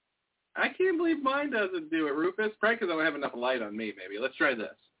 I can't believe mine doesn't do it, Rufus. Probably because I don't have enough light on me, maybe. Let's try this.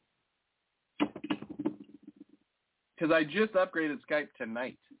 Because I just upgraded Skype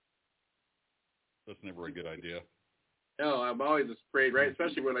tonight. That's never a good idea. No, I'm always afraid, right?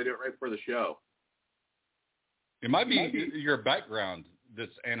 Especially when I do it right before the show. It might be your background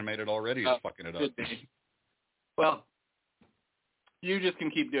that's animated already is fucking it up. Well, you just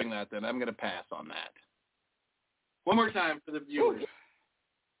can keep doing that then. I'm going to pass on that. One more time for the viewers.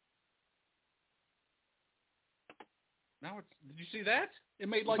 Now did you see that? It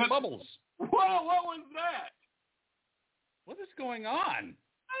made like bubbles. Whoa, what was that? What is going on?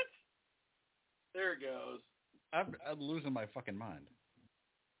 What? There it goes. I'm losing my fucking mind.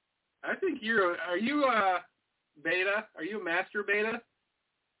 I think are you beta? Are you a master beta?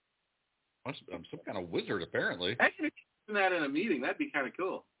 I'm some kind of wizard, apparently. I can do that in a meeting. That'd be kind of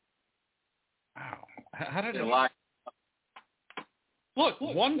cool. Wow. How did it... Look,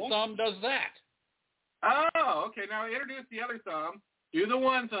 one thumb does that. Oh, okay. Now introduce the other thumb. Do the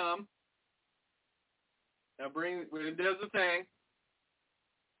one thumb. Now when it does the thing.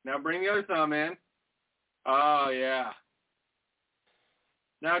 Now bring the other thumb in. Oh, yeah.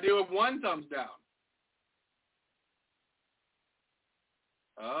 Now do a 1 thumbs down.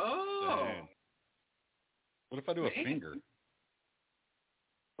 Oh. Dang. What if I do a finger?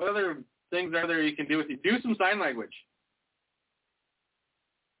 What other things are there you can do with it? Do some sign language.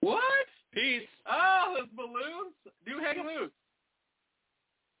 What? Peace. Oh, those balloons. Do hang loose.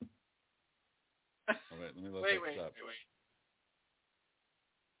 Oh, wait, let me look wait.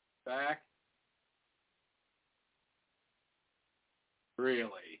 Back.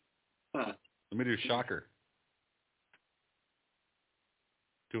 Really? Huh. Let me do shocker.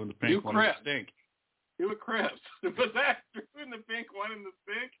 Two in the pink, Do one in the crisp. stink. Do a crisp. Was that two in the pink, one in the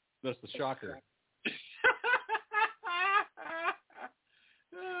stink? That's the shocker.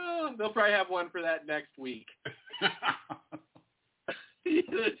 Oh, they'll probably have one for that next week.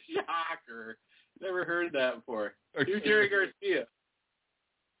 The shocker. Never heard that before. Do Jerry Garcia.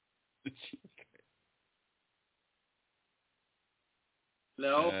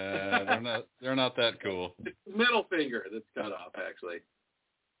 No? They're not that cool. It's the middle finger that's cut off, actually.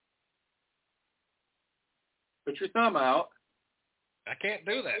 Put your thumb out. I can't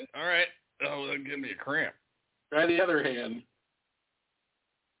do that. All right. Oh, that'll give me a cramp. Try the other hand.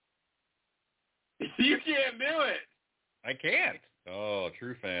 You can't do it. I can't. Oh,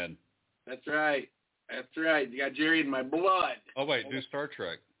 true fan. That's right. That's right. You got Jerry in my blood. Oh, wait. Do Star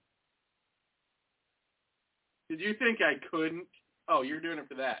Trek. Did you think I couldn't? Oh, you're doing it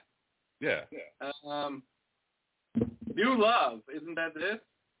for that. Yeah. New Love. Isn't that this?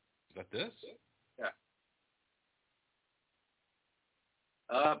 Is that this? Yeah.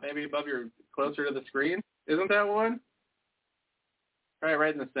 Maybe above your, closer to the screen. Isn't that one?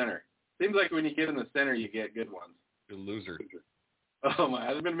 Right in the center. Seems like when you get in the center, you get good ones. Good loser. Oh my!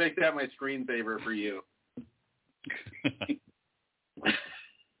 I'm gonna make that my screensaver for you.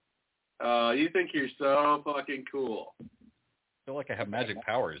 You think you're so fucking cool. I feel like I have magic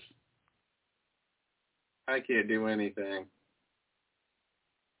powers. I can't do anything.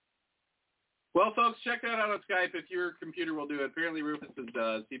 Well, folks, check that out on Skype if your computer will do it. Apparently Rufus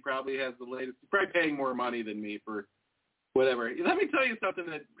does. He probably has the latest. He's probably paying more money than me for whatever. Let me tell you something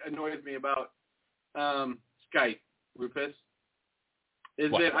that annoys me about Skype, Rufus,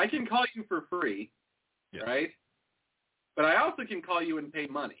 is that I can call you for free, right? But I also can call you and pay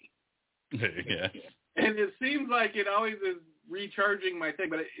money. Yeah. And it seems like it always is recharging my thing,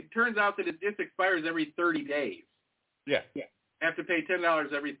 but it turns out that it just expires every 30 days. Yeah. I have to pay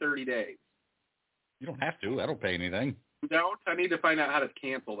 $10 every 30 days. You don't have to. I don't pay anything. You don't? I need to find out how to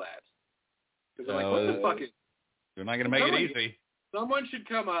cancel that. Because I'm like, what the fuck is... They're not going to make it easy. Someone should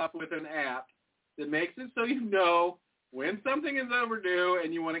come up with an app that makes it so you know when something is overdue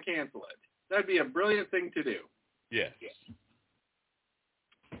and you want to cancel it. That'd be a brilliant thing to do. Yes.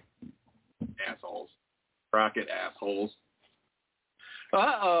 Assholes. Rocket assholes.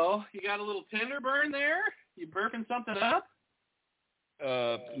 Uh-oh. You got a little tender burn there? You burping something up?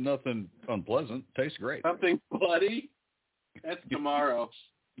 Nothing unpleasant. Tastes great. Something bloody? That's tomorrow.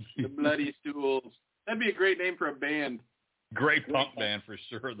 The Bloody Stools. That'd be a great name for a band. Great punk band for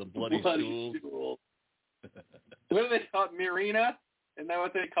sure. The Bloody Stools. What do they call it? Marina? Isn't that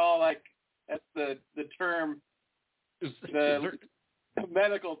what they call, like, that's the term, the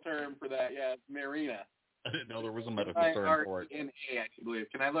medical term for that? Yeah, it's Marina. I didn't know there was a medical term for it. I believe.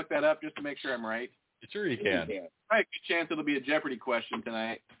 Can I look that up just to make sure I'm right? Sure you can. All right, good chance it'll be a Jeopardy question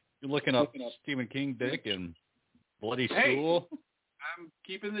tonight. You're looking up Stephen King dick and Bloody Stool? I'm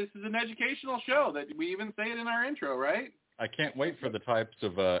keeping this as an educational show. That we even say it in our intro, right? I can't wait for the types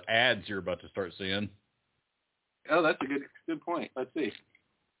of ads you're about to start seeing. Oh, that's a good point. Let's see.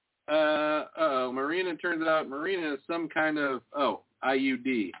 Marina, turns out Marina is some kind of,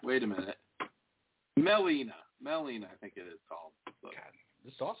 IUD. Wait a minute. Melina, I think it is called. So. God,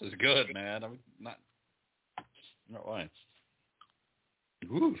 this sauce is good, man. I'm not lying.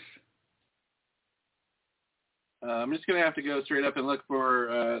 Oof. I'm just going to have to go straight up and look for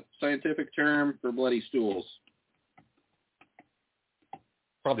a scientific term for bloody stools.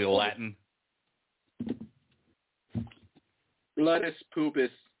 Probably Latin. Bloodus pupus.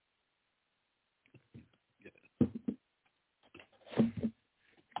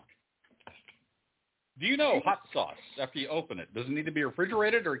 Do you know hot sauce, after you open it, does it need to be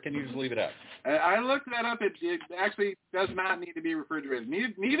refrigerated or can you just leave it out? I looked that up. It actually does not need to be refrigerated.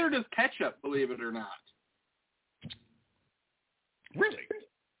 Neither does ketchup, believe it or not. Really?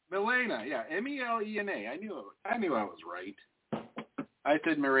 Melena, yeah, Melena. I knew I was right. I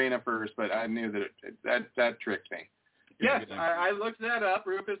said Marina first, but I knew that tricked me. Yes, I looked that up,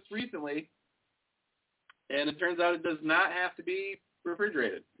 Rufus, recently, and it turns out it does not have to be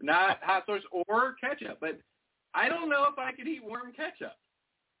refrigerated. Not hot sauce or ketchup, but I don't know if I could eat warm ketchup.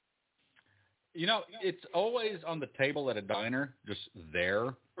 You know, it's always on the table at a diner, just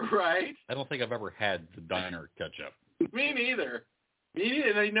there. Right. I don't think I've ever had the diner ketchup. Me neither. And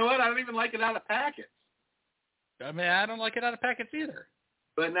you know what? I don't even like it out of packets. I mean, I don't like it out of packets either.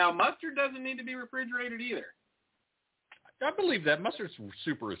 But now mustard doesn't need to be refrigerated either. I believe that. Mustard's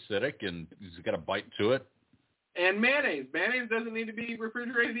super acidic and it's got a bite to it. And mayonnaise. Mayonnaise doesn't need to be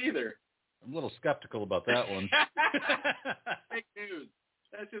refrigerated either. I'm a little skeptical about that one. Fake news.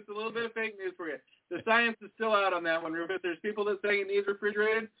 That's just a little bit of fake news for you. The science is still out on that one, Rufus. There's people that say it needs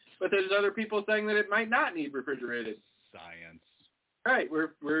refrigerated, but there's other people saying that it might not need refrigerated. Science. Right.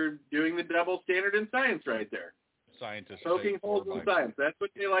 We're doing the double standard in science right there. Scientists poking holes in science. That's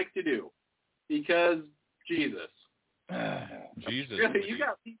what they like to do. Because Jesus. Jesus. Really, you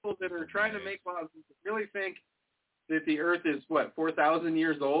got people that are trying to make laws that really think that the Earth is, 4,000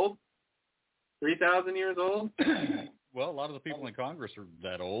 years old? 3,000 years old? Well, a lot of the people in Congress are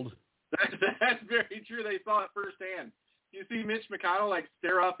that old. That's very true. They saw it firsthand. You see Mitch McConnell,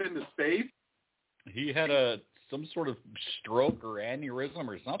 stare off into space? He had some sort of stroke or aneurysm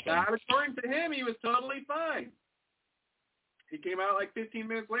or something. Not according to him, he was totally fine. He came out 15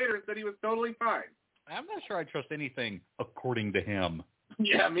 minutes later and said he was totally fine. I'm not sure I trust anything according to him.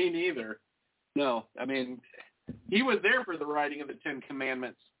 Yeah, me neither. No, I mean, he was there for the writing of the Ten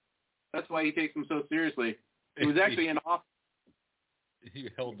Commandments. That's why he takes them so seriously. He was actually in office. He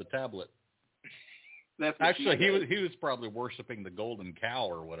held the tablet. That's actually, he was probably worshiping the golden cow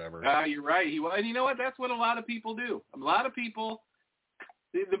or whatever. You're right. And you know what? That's what a lot of people do. A lot of people,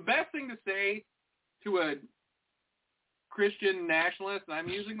 the best thing to say to a Christian nationalist, and I'm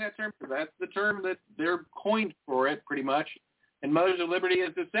using that term because that's the term that they're coined for it pretty much, and Mothers of Liberty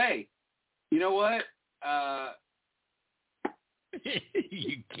is to say, you know what?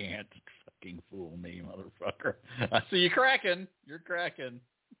 You can't fucking fool me, motherfucker. I see you cracking. You're cracking.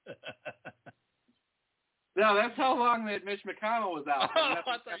 No, that's how long that Mitch McConnell was out. Oh, I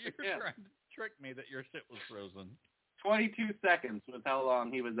thought you were trying to trick me that your shit was frozen. 22 seconds was how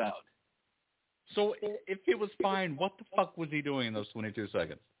long he was out. So if he was fine, what the fuck was he doing in those 22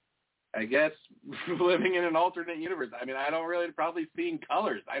 seconds? I guess living in an alternate universe. I mean, I don't really, probably seeing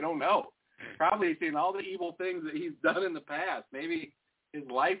colors. I don't know. Probably seeing all the evil things that he's done in the past. Maybe his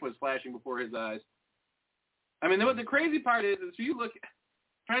life was flashing before his eyes. I mean, the crazy part is you look,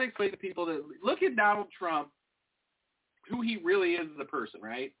 trying to explain to people that look at Donald Trump, who he really is as a person,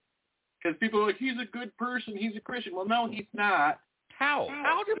 right? Because people are like, he's a good person, he's a Christian. Well, no, he's not. How?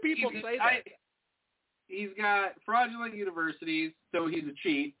 How do people say that? He's got fraudulent universities, so he's a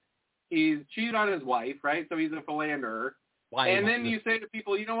cheat. He's cheated on his wife, right? So he's a philanderer. And then you say to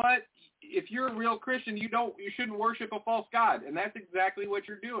people, you know what? If you're a real Christian, you shouldn't worship a false god, and that's exactly what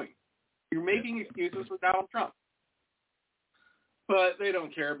you're doing. You're making excuses for Donald Trump. But they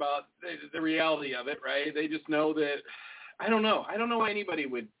don't care about the reality of it, right? They just know that, I don't know why anybody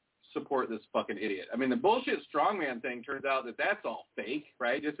would support this fucking idiot. I mean, the bullshit strongman thing turns out that that's all fake,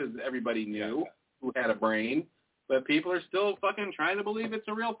 right? Just as everybody knew who had a brain. But people are still fucking trying to believe it's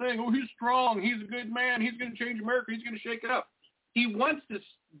a real thing. Oh, he's strong. He's a good man. He's going to change America. He's going to shake it up. He wants to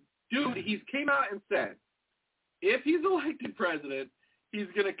do, he came out and said, if he's elected president, he's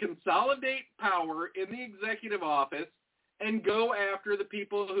going to consolidate power in the executive office and go after the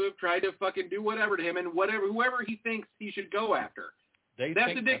people who have tried to fucking do whatever to him and whoever he thinks he should go after.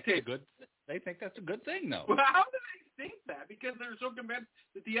 That's a dictator. They think that's a good thing, though. Well, how do they think that? Because they're so convinced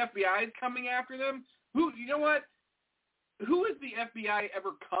that the FBI is coming after them? You know what? Who has the FBI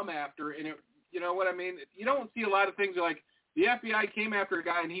ever come after? And you know what I mean? You don't see a lot of things like the FBI came after a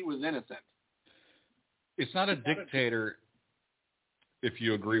guy and he was innocent. It's not a dictator if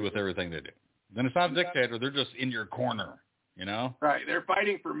you agree with everything they do. Then it's not a dictator. They're just in your corner, you know? Right. They're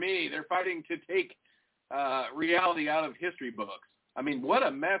fighting for me. They're fighting to take reality out of history books. I mean, what a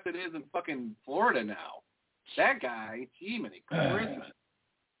mess it is in fucking Florida now. That guy, gee, many Christmas.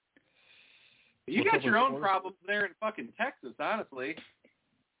 You got your own problems there in fucking Texas, honestly.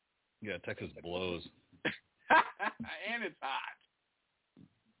 Yeah, Texas blows. And it's hot.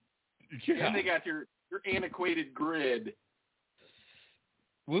 Yeah. And they got your antiquated grid.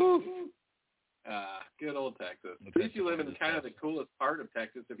 Woo. Good old Texas. At least you live in kind of the coolest part of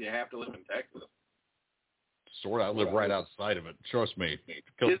Texas if you have to live in Texas. Sort of. I live right outside of it. Trust me.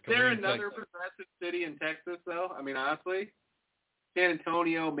 Is there another progressive city in Texas, though? I mean, honestly? San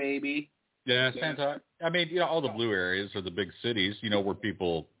Antonio, maybe. Yeah, San Antonio. I mean, you know, all the blue areas are the big cities, you know, where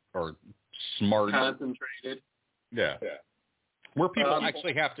people are smart. Concentrated. Yeah. Where people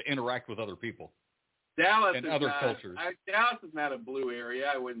actually have to interact with other people. Dallas and is other not, cultures. Dallas is not a blue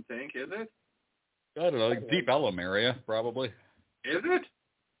area, I wouldn't think, is it? I don't know, like Deep Ellum area, probably. Is it?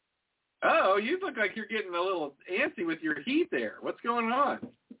 Oh, you look like you're getting a little antsy with your heat there. What's going on?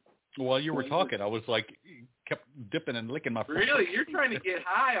 While you were talking, I was like, kept dipping and licking my foot. Really? You're trying to get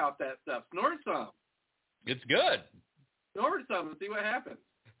high off that stuff. Snort some. It's good. Snort some and see what happens.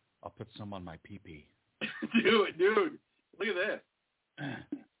 I'll put some on my pee-pee. Dude. Look at this.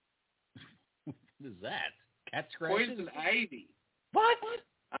 What is that? Cat scratches? Poison ivy. What?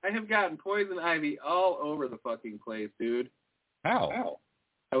 I have gotten poison ivy all over the fucking place, dude. How?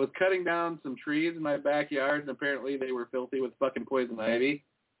 I was cutting down some trees in my backyard, and apparently they were filthy with fucking poison ivy.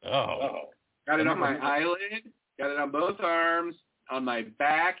 Oh. Got it on my eyelid, got it on both arms, on my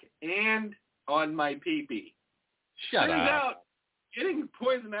back, and on my pee-pee. Shut Turns up. out, getting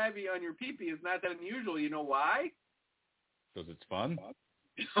poison ivy on your pee-pee is not that unusual. You know why? Because it's fun?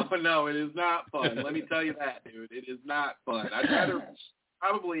 Oh, no, it is not fun. Let me tell you that, dude. It is not fun. I'd rather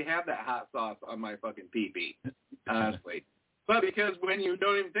probably have that hot sauce on my fucking pee-pee, honestly. But because when you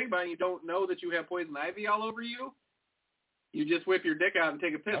don't even think about it, you don't know that you have poison ivy all over you, you just whip your dick out and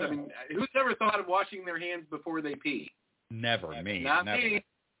take a piss. I mean, who's ever thought of washing their hands before they pee? Never. Me. Not Never. me.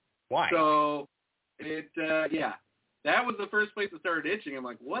 Why? So, yeah. That was the first place it started itching. I'm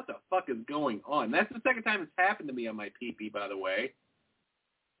like, what the fuck is going on? That's the second time it's happened to me on my pee-pee, by the way.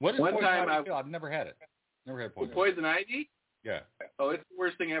 What is One poison time ivy feel? I've never had it. Never had poison. Poison ivy? Yeah. Oh, it's the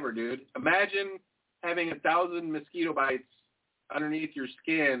worst thing ever, dude. Imagine having 1,000 mosquito bites underneath your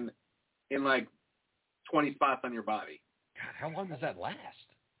skin in like 20 spots on your body. God, how long does that last?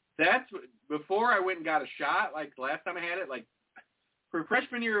 That's before I went and got a shot. Like last time I had it, like for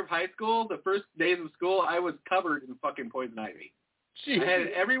freshman year of high school, the first days of school, I was covered in fucking poison ivy. Jeez. I had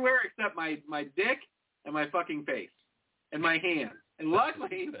it everywhere except my dick and my fucking face and my hands. And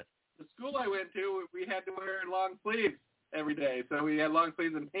luckily, the school I went to, we had to wear long sleeves every day. So we had long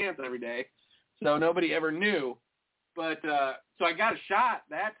sleeves and pants every day. So nobody ever knew. But so I got a shot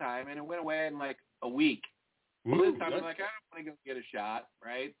that time, and it went away in like a week. Ooh, This time I'm like, I don't want to go get a shot,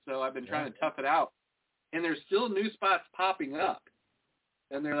 right? So I've been trying to tough it out. And there's still new spots popping up.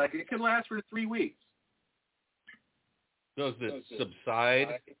 And they're like, it could last for 3 weeks. Does it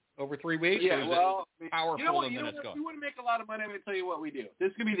subside over 3 weeks? Yeah, or is well, it powerful you know what? and then it's gone? If you want to make a lot of money, I'm going to tell you what we do. This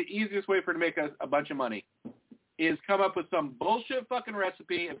is going to be the easiest way for to make a bunch of money, is come up with some bullshit fucking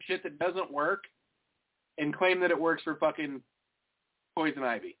recipe of shit that doesn't work and claim that it works for fucking poison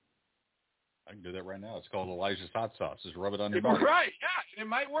ivy. I can do that right now. It's called Elijah's Hot Sauce. Just rub it on your body. Right, yeah, and it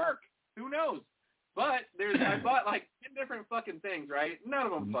might work. Who knows? But I bought like 10 different fucking things, right? None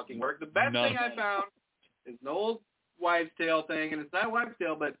of them fucking work. The best thing I found is an old wives' tale thing, and it's not wives'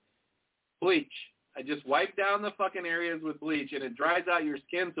 tale, but bleach. I just wipe down the fucking areas with bleach, and it dries out your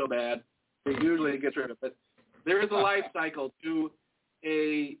skin so bad that usually it gets rid of it. There is a life cycle to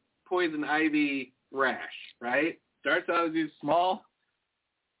a poison ivy rash, right? Starts out as these small,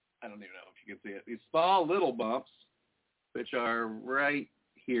 I don't even know if you can see it, these small little bumps, which are right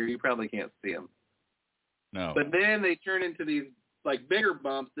here. You probably can't see them. No. But then they turn into these like bigger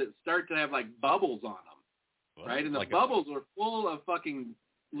bumps that start to have like bubbles on them, What? right? And the Like bubbles are full of fucking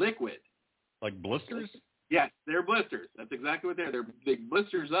liquid. like blisters? Yes, they're blisters. That's exactly what they're. They're big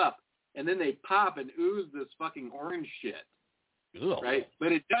blisters up, and then they pop and ooze this fucking orange shit, Ugh. right?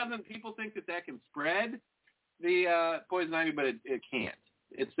 But it doesn't. People think that can spread the poison ivy, but it can't.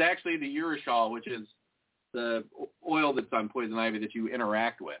 It's actually the urushiol, which is the oil that's on poison ivy that you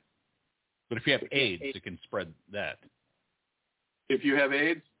interact with. But if you have AIDS, it can spread that. If you have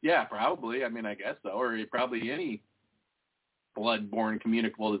AIDS, yeah, probably. I mean, I guess so. Or probably any blood-borne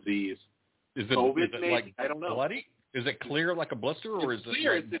communicable disease. Is it, COVID, is it maybe? like I don't know. bloody? Is it clear like a blister, or It's is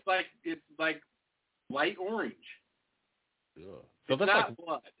clear. it It's like light orange. Ugh. So It's that's not like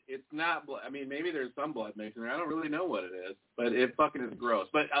blood. It's not blood. I mean, maybe there's some blood mixed in there. I don't really know what it is, but it fucking is gross.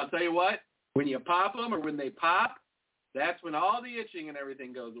 But I'll tell you what, when you pop them or when they pop, that's when all the itching and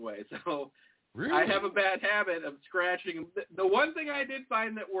everything goes away. So really? I have a bad habit of scratching. The one thing I did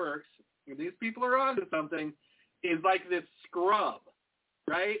find that works, and these people are onto something, is like this scrub,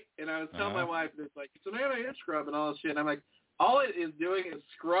 right? And I was telling my wife, it's like, it's an anti-itch scrub and all this shit. And I'm like, all it is doing is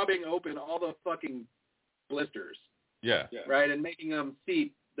scrubbing open all the fucking blisters. Yeah. Right, and making them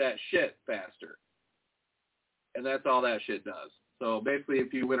seep that shit faster. And that's all that shit does. So basically,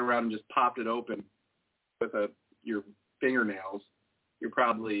 if you went around and just popped it open with your fingernails, you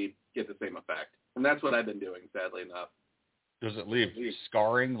probably get the same effect. And that's what I've been doing, sadly enough. Does it leave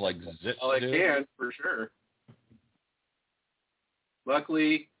scarring like zits Oh, it do? can, for sure.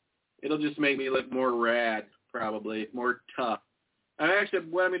 Luckily, it'll just make me look more rad, probably, more tough. I actually,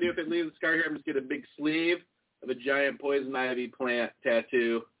 what I'm going to do if it leaves a scar here, I'm just going to get a big sleeve of a giant poison ivy plant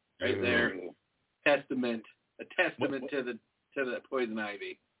tattoo right there. A testament to the poison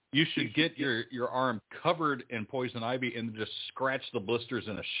ivy. You should get your arm covered in poison ivy and just scratch the blisters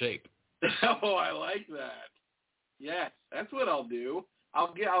in a shape. Oh, I like that. Yes, that's what I'll do.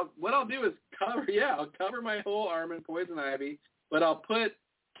 What I'll do is I'll cover my whole arm in poison ivy, but I'll put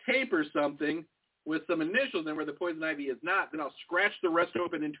tape or something with some initials in where the poison ivy is not. Then I'll scratch the rest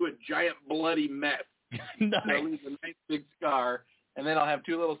open into a giant bloody mess. Nice. So it leaves a nice big scar, and then I'll have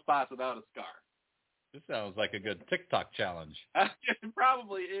 2 little spots without a scar. This sounds like a good TikTok challenge. It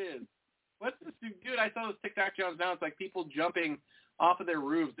probably is. What's this, dude? I saw this TikTok challenge now. It's like people jumping off of their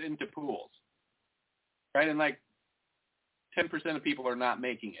roofs into pools, right? And like 10% of people are not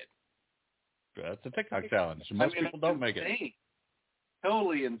making it. That's a TikTok challenge. Most people don't make it.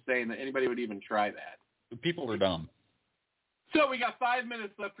 Totally insane that anybody would even try that. People are dumb. So we got 5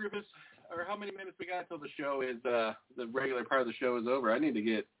 minutes left, Rufus. Or how many minutes we got until the show is, the regular part of the show is over? I need to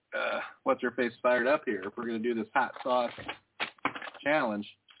get what's-her-face fired up here if we're going to do this hot sauce challenge.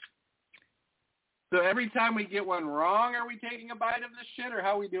 So every time we get one wrong, are we taking a bite of this shit, or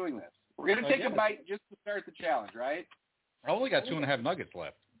how are we doing this? We're going to take a bite just to start the challenge, right? I only got 2.5 nuggets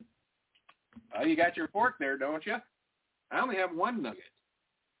left. Oh, you got your fork there, don't you? I only have 1 nugget.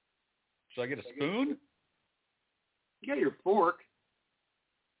 Should I get a spoon? You got your fork.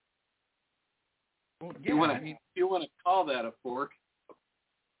 Well, you want to call that a fork?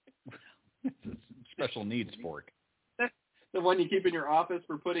 It's a special needs fork. The one you keep in your office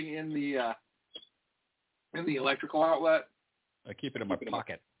for putting in the electrical outlet? I keep it in my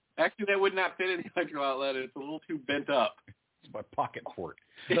pocket. Actually, that would not fit in the electrical outlet. It's a little too bent up. It's my pocket fork.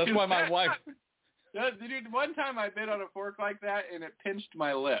 That's why my wife... Dude, one time I bit on a fork like that, and it pinched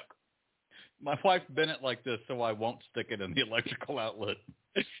my lip. My wife bent it like this so I won't stick it in the electrical outlet.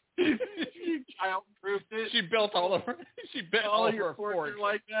 She child-proofed it. She built all of her. She bent all of her forks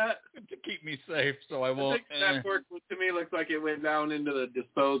like that to keep me safe, so I won't. I think that fork to me looks like it went down into the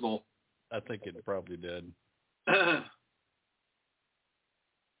disposal. I think it probably did.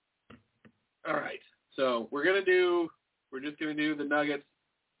 All right, so we're just gonna do the nuggets,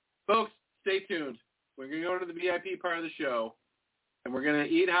 folks. Stay tuned. We're gonna go to the VIP part of the show, and we're gonna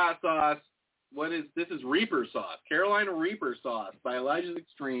eat hot sauce. This is Reaper sauce, Carolina Reaper sauce by Elijah's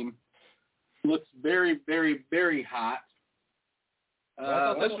Extreme. Looks very, very, very hot. I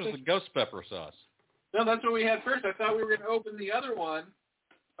thought this was the ghost pepper sauce. No, that's what we had first. I thought we were going to open the other one.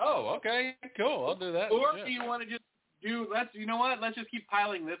 Oh, okay, cool. I'll do that. Or do you want to just do? You know what? Let's just keep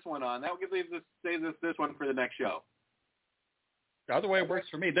piling this one on. That will save this one for the next show. Either way works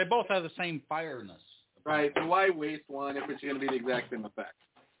for me. They both have the same fireness. Right. So why waste one if it's going to be the exact same effect?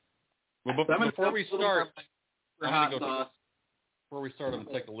 Well, before we start, I'm going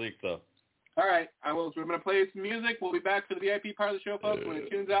to take a leak, though. All right. We're going to play some music. We'll be back for the VIP part of the show, folks. When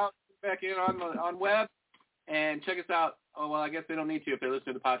it tunes out, back in on web and check us out. Oh, well, I guess they don't need to if they're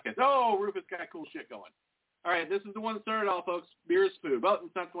listening to the podcast. Oh, Rufus got cool shit going. All right. This is the one that started all, folks. Beer is food. Well,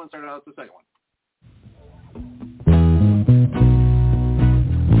 it's not the one that started out. It's the second one.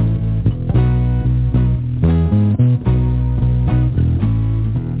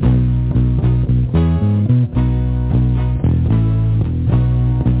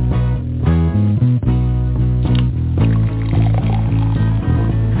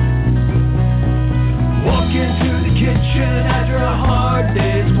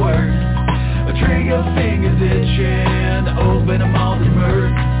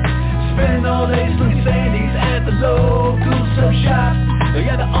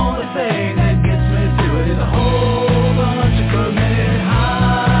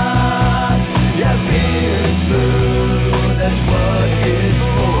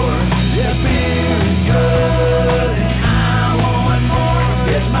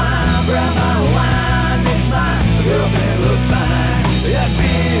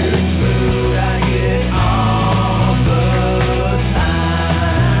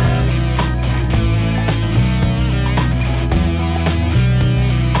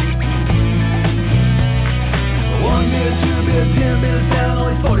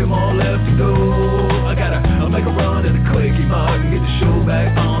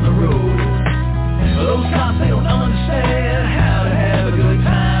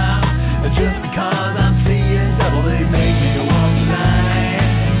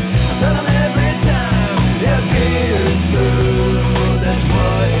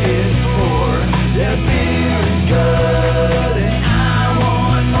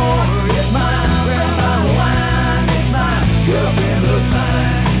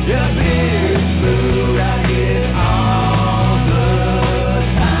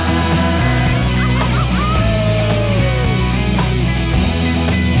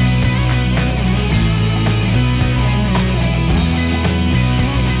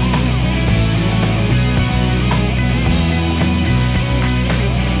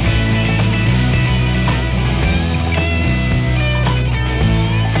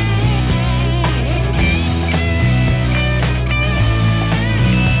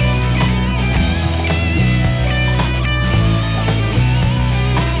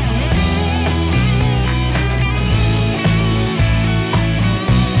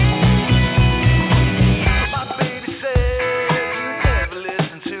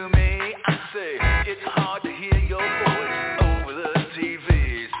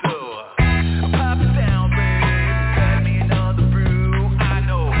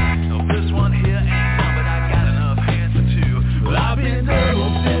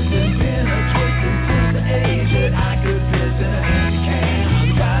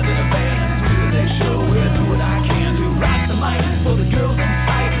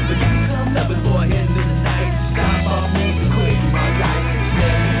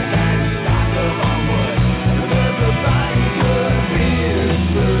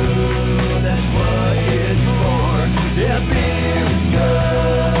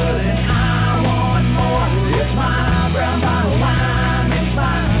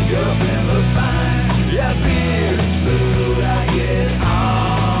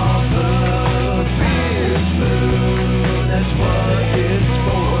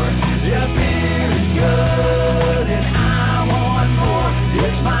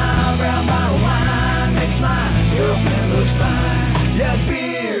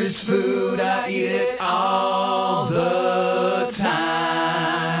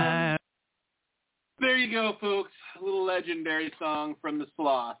 you go, folks. A little legendary song from the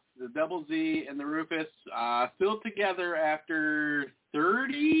Sloth. The Double Z and the Rufus still together after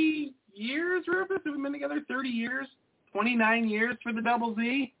 30 years, Rufus? Have we been together 30 years? 29 years for the Double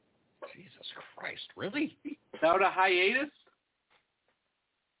Z? Jesus Christ, really? Without a hiatus?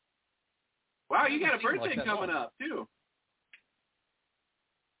 Wow, you got a birthday like coming up, too.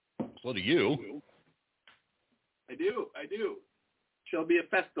 So do you. I do. Shall be a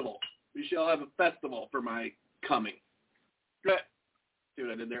festival. We shall have a festival for my coming. Good. See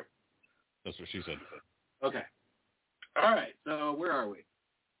what I did there? That's what she said. Okay. All right, so where are we?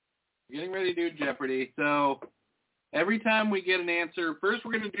 We're getting ready to do Jeopardy. So every time we get an answer, first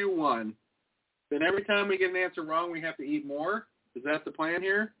we're going to do one. Then every time we get an answer wrong, we have to eat more. Is that the plan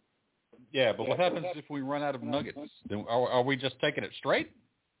here? Yeah, but what happens if we run out of nuggets? Then are we just taking it straight?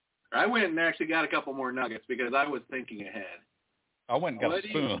 I went and actually got a couple more nuggets because I was thinking ahead. I went and got a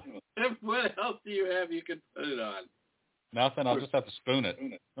spoon. What else do you have you could put it on? Nothing. I'll just have to spoon it.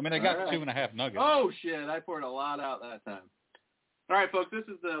 I mean, I got 2.5 nuggets. Oh, shit. I poured a lot out that time. All right, folks. This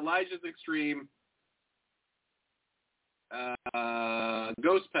is the Elijah's Extreme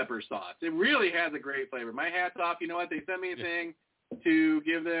ghost pepper sauce. It really has a great flavor. My hat's off. You know what? They sent me a thing to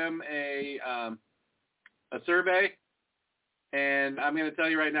give them a survey. And I'm going to tell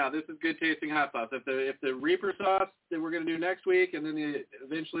you right now, this is good tasting hot sauce. If the Reaper sauce that we're going to do next week, and then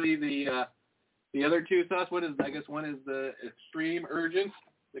eventually the other two sauce, I guess one is the Extreme Urgent.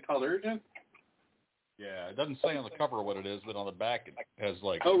 They call it Urgent? Yeah, it doesn't say on the cover what it is, but on the back it has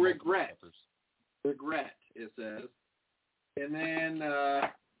like... Oh, Regret. Regret, it says. And then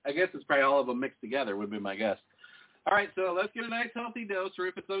I guess it's probably all of them mixed together would be my guess. All right, so let's get a nice healthy dose.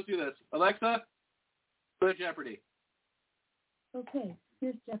 Rufus, let's do this. Alexa, put Jeopardy. Okay,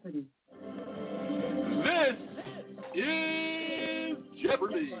 here's Jeopardy. This is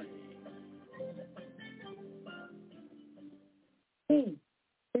Jeopardy. Hey,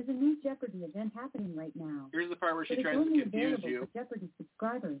 there's a new Jeopardy event happening right now. Here's the part where she But tries it's to only confuse available you. for Jeopardy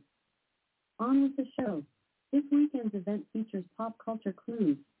subscribers. On with the show. This weekend's event features pop culture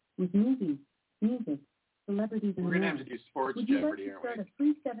clues with movies, music, celebrities, and We're more. going to have to do sports Would you Jeopardy, like to start aren't a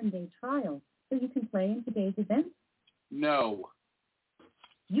free 7-day trial so you can play in today's event? we? No.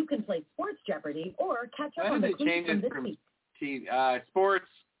 You can play Sports Jeopardy or catch up Why on did the they clues change from it this from week. sports?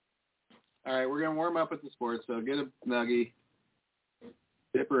 All right, we're going to warm up with the sports, so get a nuggie.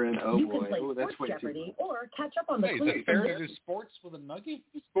 Dip her in. Oh, You boy. can play Oh, that's Sports way too Jeopardy or catch up on the Hey, is clues it fair from to this do sports with a nuggie?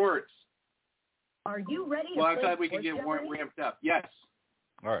 Sports. Are you ready to Well, I play thought we could Sports get Jeopardy? ramped up. Yes.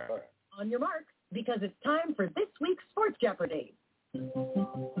 All right. On your marks, because it's time for this week's Sports Jeopardy. That's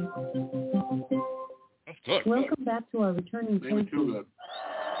good. Welcome back to our returning Maybe too champion. good.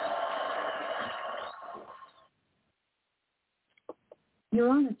 You're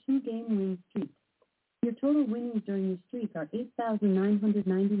on a 2-game win streak. Your total winnings during your streak are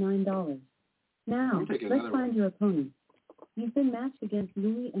 $8,999. Now, We'll take let's another find one. your opponent. You've been matched against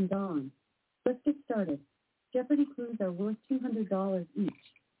Louie and Dawn. Let's get started. Jeopardy clues are worth $200 each.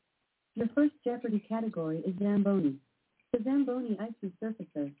 Your first Jeopardy category is Zamboni. The Zamboni ice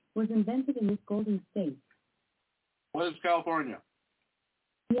resurfacer was invented in this golden state. What is California?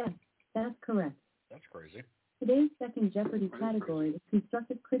 Yes, that's correct. That's crazy. Today's second Jeopardy category is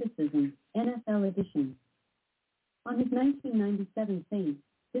Constructive Criticism, NFL Edition. On his 1997 fame,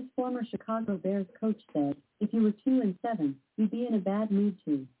 this former Chicago Bears coach said, if you were 2-7, you'd be in a bad mood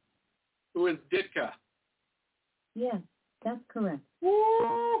too. Who is Ditka? Yes, that's correct. Woo!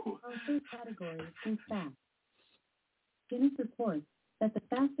 Our third category is Think Fast. Guinness reports that the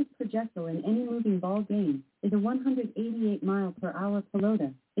fastest projectile in any moving ball game is a 188-mile-per-hour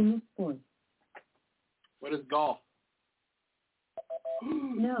pelota in this sport. What is golf?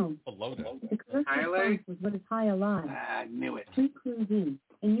 No, Pelota. the correct response was what is high alive. I knew it. 3 clues in,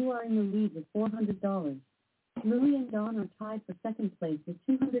 and you are in the lead with $400. Louie and Dawn are tied for second place with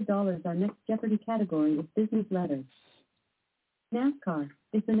 $200. Our next Jeopardy category is business letters. NASCAR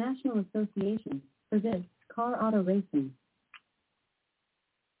is the National Association for this car auto racing.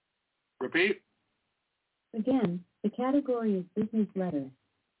 Repeat. Again, the category is business letters.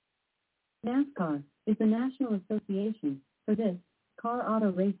 NASCAR is the National Association for this car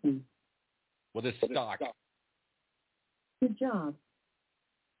auto racing. What is stock? Good job.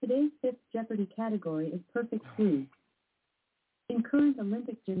 Today's fifth Jeopardy category is perfect clues. In current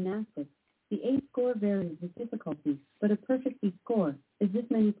Olympic gymnastics, the A score varies with difficulty, but a perfect B score is this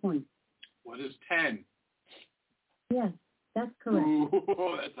many points. What is 10? Yes, that's correct. Ooh,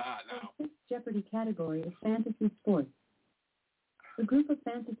 that's hot Our now. sixth Jeopardy category is fantasy sports. A group of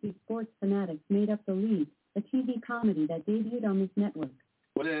fantasy sports fanatics made up The League, a TV comedy that debuted on this network.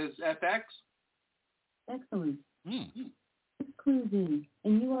 What is FX? Excellent. 6 clues in,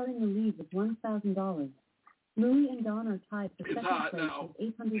 and you are in the lead with $1,000. Louie and Don are tied for second place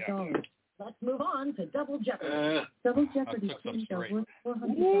with $800. Yeah. Let's move on to Double Jeopardy. Double Jeopardy clues are worth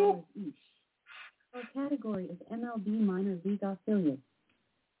 $400 each. Our category is MLB Minor League Affiliates.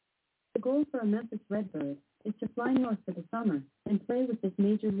 The goal for a Memphis Redbird is to fly north for the summer and play with this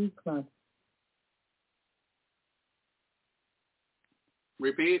major league club.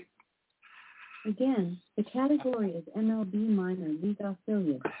 Repeat. Again, the category is MLB Minor League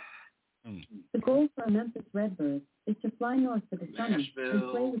Affiliates. The goal for a Memphis Redbird is to fly north for the summer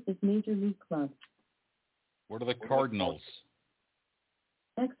and play with this major league club. What are the Cardinals?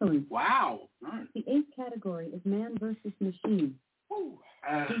 Excellent. Wow. The eighth category is Man versus Machine.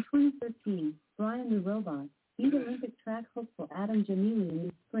 In 2013, Brian the Robot beat Olympic track hopeful Adam Jamili in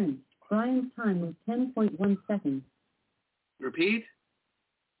the sprint. Brian's time was 10.1 seconds. Repeat.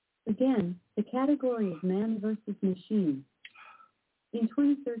 Again, the category is Man versus Machine. In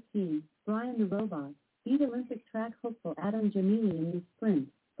 2013, Brian the Robot beat Olympic track hopeful Adam Jamili in the sprint.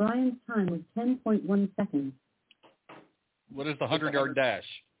 Brian's time was 10.1 seconds. What is the 100-yard dash?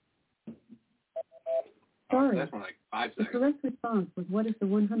 Sorry. That's more like 5 The seconds. correct response was what is the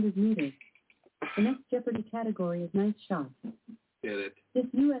 100 meters? The next Jeopardy category is Nice Shot. Get it. This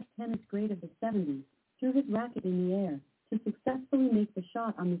U.S. tennis great of the 70s threw his racket in the air to successfully make the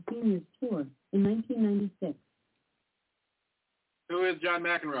shot on the Seniors Tour in 1996. Who is John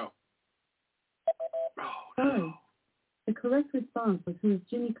McEnroe? Sorry. The correct response was who is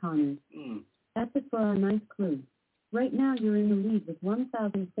Jimmy Connors. That's it for our nice clue. Right now you're in the lead with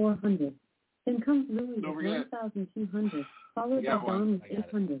 1,400. Then comes Louie with 1,200, followed by Don with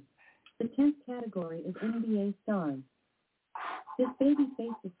 800. The 10th category is NBA Stars. This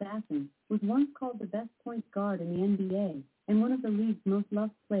baby-faced assassin was once called the best point guard in the NBA and one of the league's most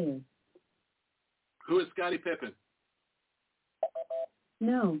loved players. Who is Scottie Pippen?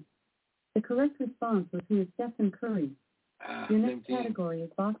 No. The correct response was who is Stephen Curry. Your next team. category is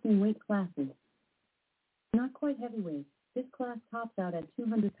boxing weight classes. Not quite heavyweight. This class tops out at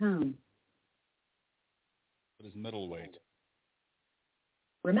 200 pounds. What is middleweight?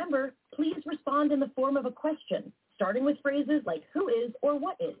 Remember, please respond in the form of a question, starting with phrases like who is or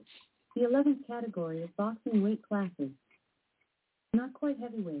what is. The 11th category is boxing weight classes. Not quite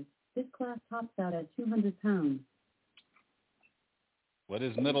heavyweight. This class tops out at 200 pounds. What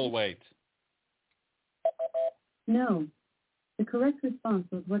is middleweight? No. The correct response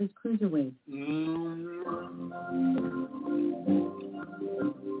was what is cruiserweight.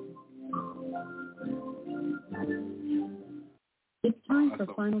 It's time for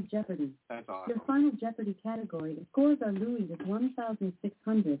Final Jeopardy. That's awesome. Your Final Jeopardy category scores are Louie with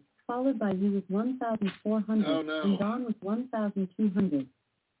 1,600, followed by you with 1,400, and Don with 1,200.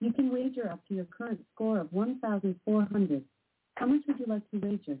 You can wager up to your current score of 1,400. How much would you like to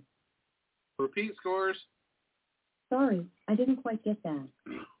wager? Repeat scores. Sorry, I didn't quite get that.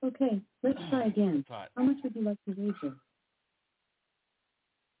 Okay, let's try again. How much would you like to wager?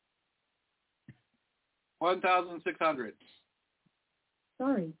 1,600.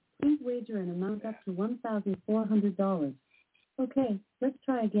 Sorry, please wager an amount up to $1,400. Okay, let's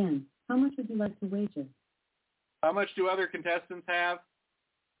try again. How much would you like to wager? How much do other contestants have?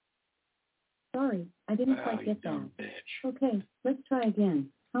 Sorry, I didn't quite get that. Dumb bitch. Okay, let's try again.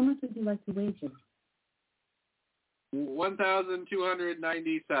 How much would you like to wager?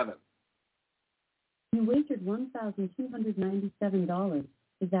 1,297. You wagered $1,297.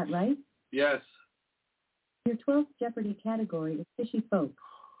 Is that right? Yes. Your 12th Jeopardy category is Fishy Folk.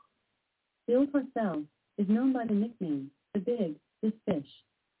 Bill Parcells is known by the nickname, The Big, This Fish.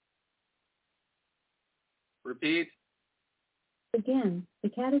 Repeat. Again, the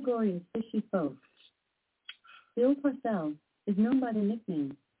category is Fishy Folk. Bill Parcells is known by the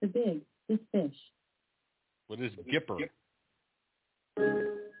nickname, The Big, This Fish. What is Gipper?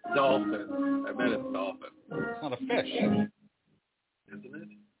 Dolphin. I bet it's dolphin. It's not a fish. Isn't it? Maybe it's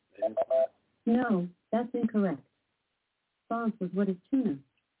not. No, that's incorrect. Response was what is tuna.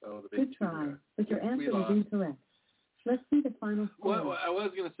 Oh, the big Good try, tuna. but your We answer lost. was incorrect. Let's see the final score. Well, I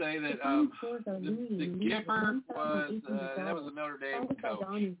was going to say that The final scores are the Louie and Lee with Gipper was $1,800. that was a Notre Dame Followed by coach.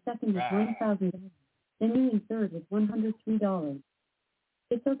 Don in second with $1,000. Then you in third with $103.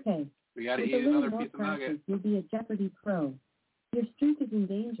 It's okay. We got to With eat a little another more piece of nugget. practice, you'll be a Jeopardy pro. Your streak is in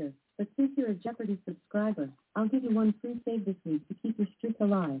danger, but since you're a Jeopardy subscriber, I'll give you one free save this week to keep your streak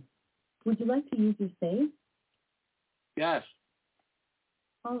alive. Would you like to use your save? Yes.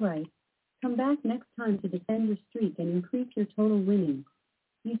 All right. Come back next time to defend your streak and increase your total winnings.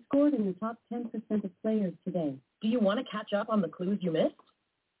 You scored in the top 10% of players today. Do you want to catch up on the clues you missed?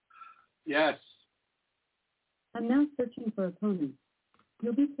 Yes. I'm now searching for opponents.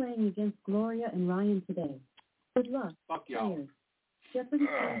 You'll be playing against Gloria and Ryan today. Good luck, Fuck y'all. players. Jeopardy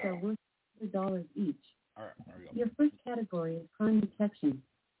cards are worth $100 each. All right, there we go. Your first category is crime detection.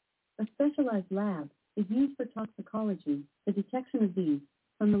 A specialized lab is used for toxicology, the detection of these,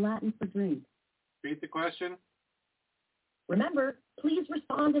 from the Latin for drink. Repeat the question. Remember, please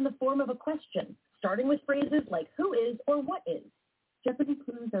respond in the form of a question, starting with phrases like who is or what is. Jeopardy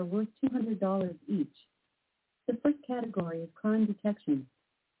clues are worth $200 each. The first category is crime detection.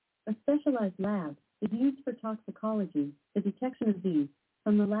 A specialized lab is used for toxicology, the detection of these,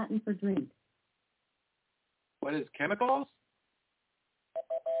 from the Latin for drink. What is chemicals?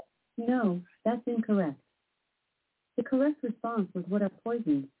 No, that's incorrect. The correct response was what are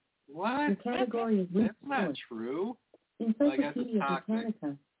poisons. What? The category is winter That's not sports. true. Encyclopedia toxic.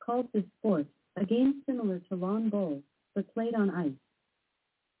 Britannica calls this sport a game similar to lawn bowls, but played on ice.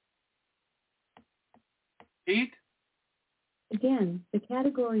 Heat? Again, the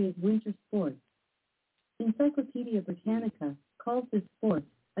category is winter sports. Encyclopedia Britannica calls this sport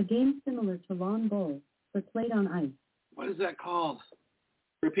a game similar to lawn bowls, but played on ice. What is that called?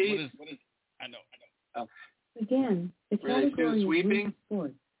 Repeat. What is I know. Oh. Again, the Really, category is sweeping? winter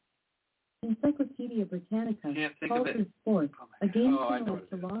sports. Encyclopedia Britannica Can't think calls of it. this sport Oh my a game God. Oh, I know similar what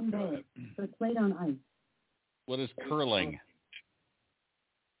to it is. lawn Go bowls, ahead. but played on ice. What is curling?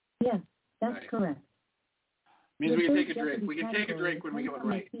 Yes, that's Nice. correct. Means we Your can take a third drink. Jeopardy We can take a category drink when we is get one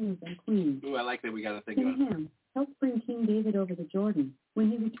homecoming right. Kings and queens. Ooh, I like that we got to think King about it. Ham helped bring King David over the Jordan when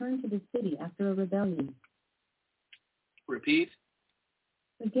he returned to the city after a rebellion. Repeat.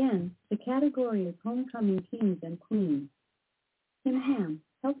 Again, the category is homecoming kings and queens. King Ham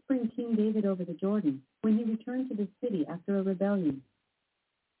helped bring King David over the Jordan when he returned to the city after a rebellion.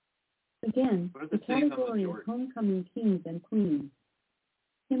 Again, What are the the cities on the category is Jordan? homecoming kings and queens.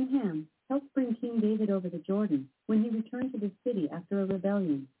 King Ham helped bring King David over the Jordan when he returned to the city after a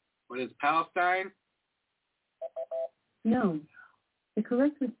rebellion. What is Palestine? No. The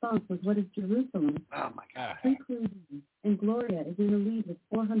correct response was what is Jerusalem? Oh my God. 3 clues in, and Gloria is in the lead with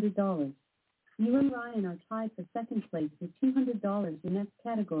 $400. You and Ryan are tied for second place with $200. The next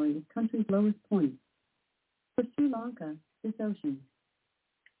category is country's lowest point. For Sri Lanka, this ocean.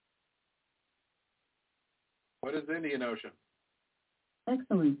 What is Indian Ocean?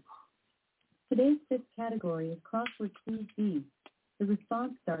 Excellent. Today's fifth category is crossword clues B. The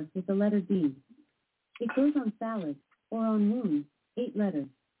response starts with the letter D. It goes on salad or on wounds, 8 letters.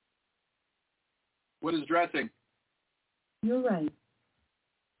 What is dressing? You're right.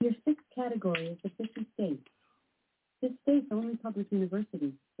 Your sixth category is the 50 states. This state's only public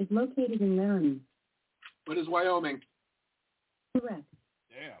university is located in Laramie. What is Wyoming? Correct.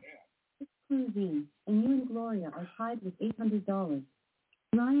 Damn. 6 clues in, and you and Gloria are tied with $800.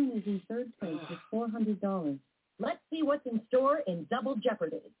 Ryan is in third place with $400. Let's see what's in store in Double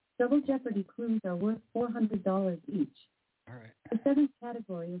Jeopardy. Double Jeopardy clues are worth $400 each. All right. The seventh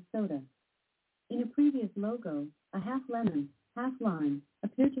category is soda. In a previous logo, a half lemon, half lime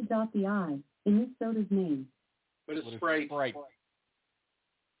appeared to dot the I in this soda's name. What is What is Sprite? Sprite?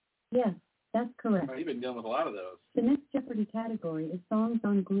 Yes, that's correct. Oh, you've been dealing with a lot of those. The next Jeopardy category is songs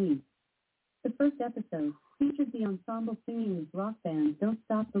on Glee. The first episode featured the ensemble singing with rock band Don't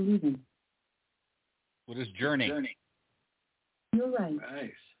Stop Believing. What is Journey? You're right.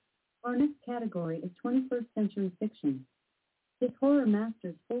 Nice. Our next category is 21st century fiction. This horror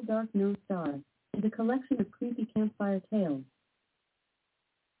master's Full Dark No Star is a collection of creepy campfire tales.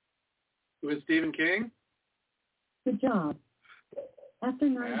 Who is Stephen King? Good job. After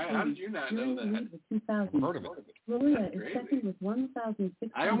How did you not know that? lead with 2,000. Heard of it. Gloria That's is crazy. second with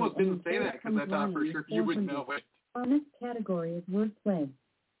 1,600. I almost didn't and say third that because I comes thought for Ryan sure with you would 400. know it. Our next category is wordplay.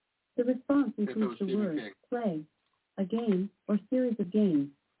 The response If it was includes the Stephen word King. play, a game or series of games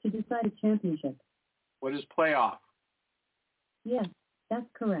to decide a championship. What is playoff? Yes, that's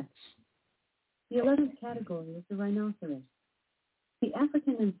correct. The 11th category is the rhinoceros. The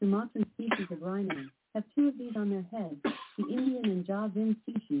African and Sumatran species of rhino have 2 of these on their heads. The Indian and Javan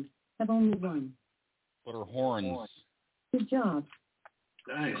species have only 1. What are horns? Good job.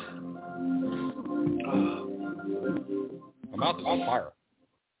 Nice. My mouth is on fire.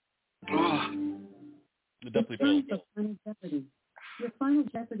 It definitely It's time feels. for Final Jeopardy. Your Final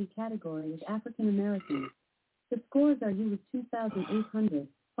Jeopardy category is African American. The scores are you with 2,800,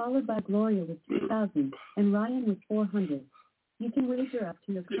 followed by Gloria with 2,000, and Ryan with 400. You can wager up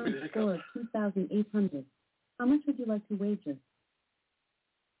to your current score of 2,800. How much would you like to wager?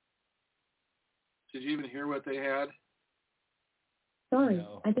 Did you even hear what they had? Sorry,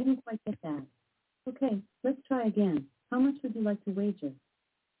 No. I didn't quite get that. Okay, let's try again. How much would you like to wager?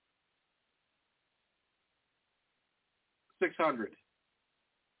 600.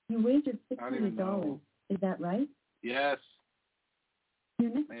 You wagered I don't even $600. know. Is that right? Yes.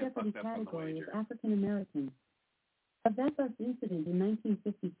 Your next May have Jeopardy fucked up on the category is wager. African American. Of that bus incident in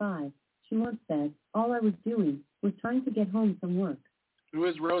 1955, she once said, "All I was doing was trying to get home from work." Who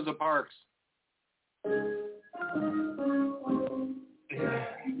is Rosa Parks?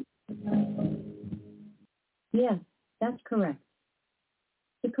 Yes, that's correct.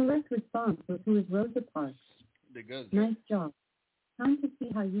 The correct response was who is Rosa Parks. Be good. Nice job. Time to see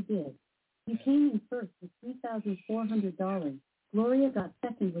how you did. You came in first with $3,400. Gloria got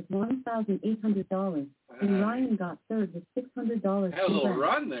second with $1,800. And Ryan got third with $600. Had a little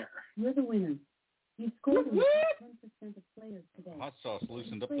run there. You're the winner. You scored in the top 10% of players today. Hot sauce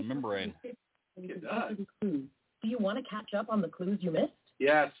loosened up the membrane. It does. Do you want to catch up on the clues you missed?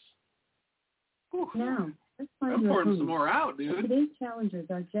 Yes. Whew. Now, let's find I'm your pouring some opponent. more out, dude. Today's challengers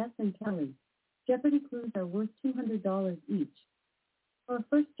are Jess and Kelly. Jeopardy clues are worth $200 each. Our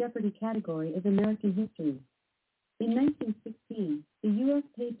first Jeopardy category is American history. In 1916, the U.S.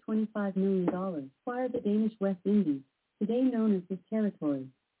 paid $25 million to acquire the Danish West Indies, today known as this territory.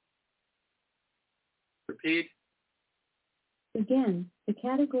 Repeat. Again, the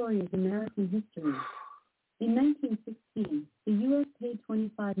category is American history. In 1916, the U.S. paid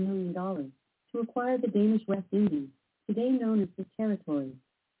 $25 million to acquire the Danish West Indies, today known as this territory.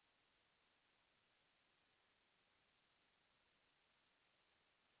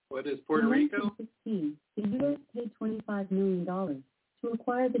 What is Puerto In Rico? 1916, the U.S. paid $25 million to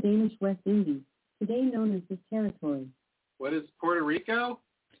acquire the Danish West Indies, today known as this territory. What is Puerto Rico?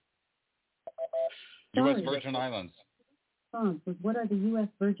 U.S. Sorry. Virgin Islands. Response was what are the U.S.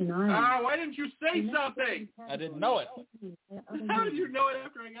 Virgin Islands? Ah, why didn't you say The next something? I didn't know it. How did you know it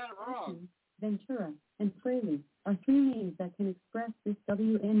after I got it wrong? Ventura, and Fraley are three names that can express this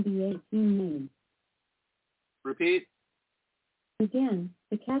WNBA team name. Repeat. Again,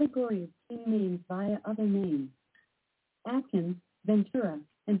 the category is team names via other names. Atkins, Ventura,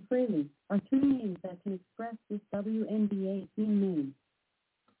 and Fraley are three names that can express this WNBA team name.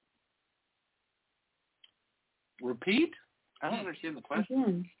 Repeat? I don't understand the question.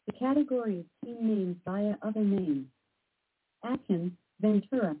 Again, the category is team names via other names. Atkins,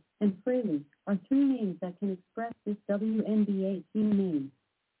 Ventura, and Fraley are three names that can express this WNBA team name.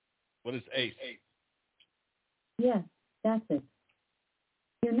 What is ace? Yes, that's it.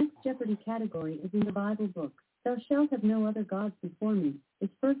 Your next Jeopardy category is in the Bible book. Thou shalt have no other gods before me.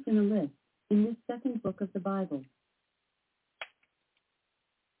 It's first in the list, in this second book of the Bible.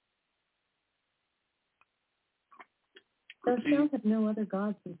 Thou shalt have no other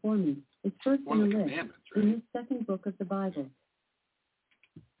gods before me. It's first One in of the the list, commandments, in right? this second book of the Bible.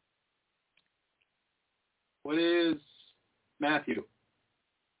 What is Matthew?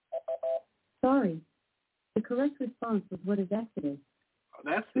 Sorry. The correct response was what is Exodus. Oh,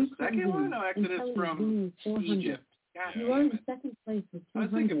 that's the second one? No, Exodus from Egypt. God You are damn in it. second place with I was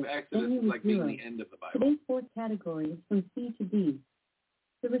thinking 200. of Exodus then you as with like being 0. the end of the Bible. Today's fourth category is from C to D.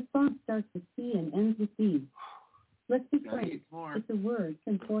 The response starts with C and ends with D. Let's be I frank. need more. It's a word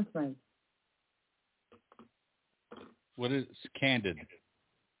and forthright. What is candid?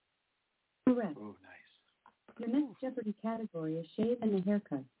 Correct. Oh, nice. Your next Jeopardy category is shave and a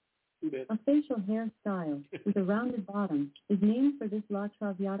haircut. Who did? A facial hairstyle with a rounded bottom is named for this La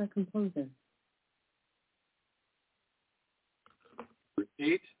Traviata composer.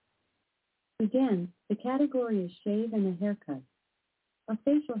 Repeat. Again, the category is shave and a haircut. A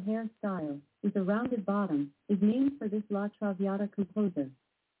facial hairstyle with a rounded bottom is named for this La Traviata composer.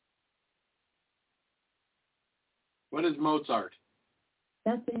 What is Mozart?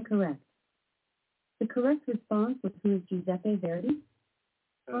 That's incorrect. The correct response was who is Giuseppe Verdi.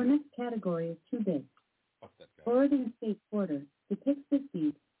 Our next category is too big. Fuck that guy. Oregon State Quarter depicts the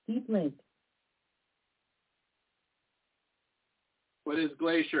sea, deep lake. What is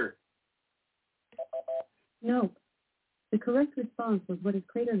Glacier? Nope. The correct response was what is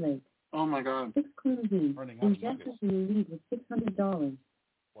Crater Lake. Oh, my God. 6 clues in, Running out and of Jess nuggets. is in the lead with $600.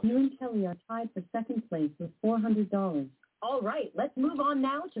 What You is and Kelly are tied for second place with $400. All right, let's move on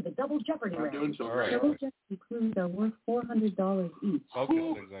now to the Double Jeopardy I'm round. doing so All right. great. Double Jeopardy clues are worth $400 each.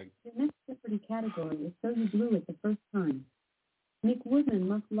 Okay, zigzag. Your next Jeopardy category is So You Blew It the First Time. Nick Woodman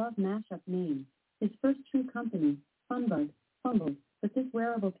must love mashup names. His first true company, Funbug, fumbled, but this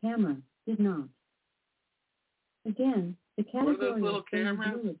wearable camera did not. Again, the What are those category little is So You cameras?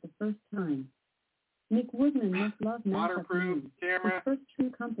 Blew It the First Time. Nick Woodman must love mashup Waterproof names. His camera. first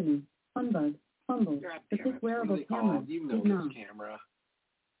true company, Funbug, fumbled, God but damn this it. What wearable are they camera called? You know did this not. camera.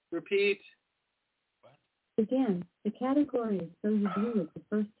 Repeat. Again, the category is So You Blew It the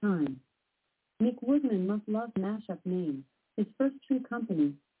First Time. Nick Woodman must love mashup names. His first true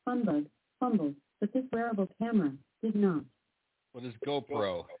company, Funbug, fumbled, but this wearable camera did not. What is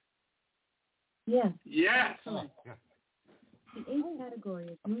GoPro? Yes. Yes. Correct. The eighth category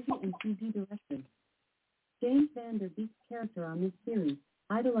is movie and TV director. James Van Der Beek's character on this series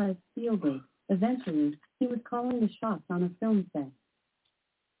idolized Spielberg. Eventually, he was calling the shots on a film set.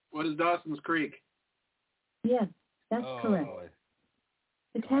 What is Dawson's Creek? Yes, that's correct.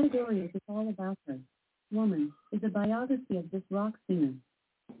 The category is It's All About Her. Woman is a biography of this rock singer.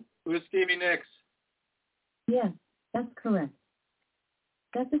 Who is Stevie Nicks? Yes, that's correct.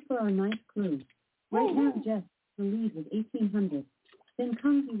 That's it for our ninth clue. Right now, Jess, the lead with 1,800. Then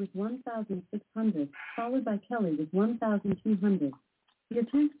Kunzi with 1,600, followed by Kelly with 1,200. Your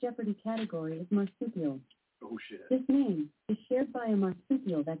 10th Jeopardy category is marsupial. Oh, shit. This name is shared by a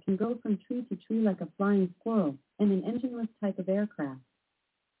marsupial that can go from tree to tree like a flying squirrel and an engineless type of aircraft.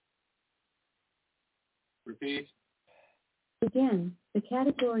 Repeat. Again, the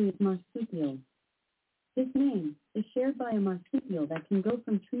category is marsupial. This name is shared by a marsupial that can go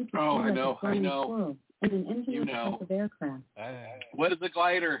from tree to tree like a flying squirrel and an engineless type of aircraft. What is a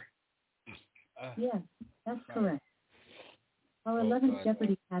glider? Yes, that's correct. Our 11th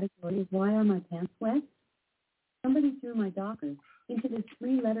Jeopardy category is Why Are My Pants Wet? Somebody threw my Dockers into this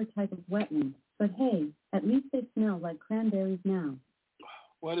three-letter type of wetland, but hey, at least they smell like cranberries now.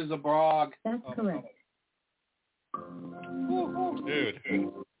 What is a brog? That's correct. Dude.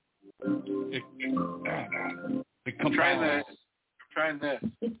 I'm trying this.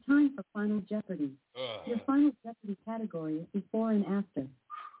 It's time for Final Jeopardy. Your Final Jeopardy category is Before and After.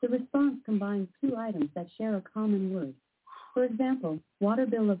 The response combines two items that share a common word. For example, water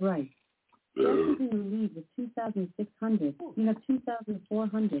bill of rice. Jess is in the lead with 2,600. You have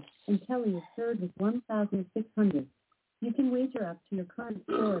 2,400, and Kelly is third with 1,600. You can wager up to your current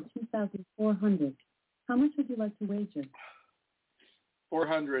score of 2,400. How much would you like to wager?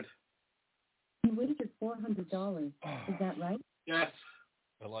 400. You wagered $400. Is that right? Yes.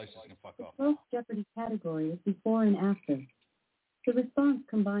 Elisa's gonna fuck off. The 12th Jeopardy category is Before and After. The response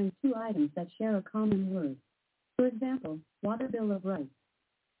combines two items that share a common word. For example, water bill of rice.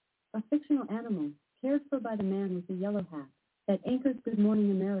 A fictional animal cared for by the man with the yellow hat that anchors Good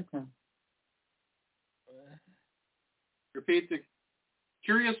Morning America. Repeat. The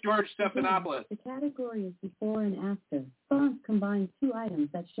Curious George Stephanopoulos. The category is Before and After. Response combines two items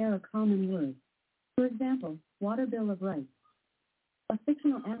that share a common word. For example, water bill of rice. A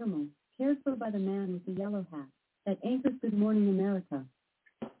fictional animal cared for by the man with the yellow hat that anchors Good Morning America.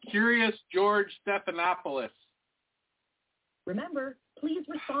 Curious George Stephanopoulos. Remember, please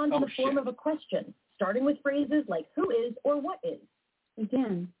respond in the form of a question, starting with phrases like who is or what is.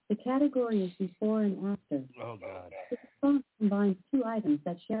 Again, the category is Before and After. Oh, God. The response combines two items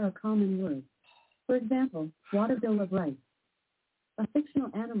that share a common word. For example, water bill of rice. A fictional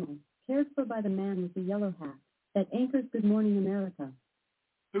animal cared for by the man with the yellow hat that anchors Good Morning America.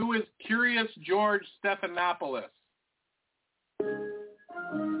 Who is Curious George Stephanopoulos?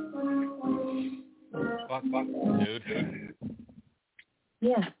 Fuck, dude.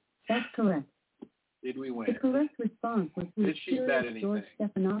 Yes, that's correct. Did we win? The correct response was Did she bet Curious George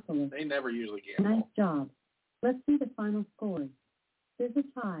anything? Stephanopoulos. They never usually gamble. Nice job. Let's see the final scores. There's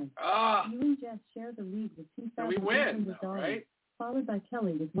a tie. You and Jess share the lead with $2,800, right? followed by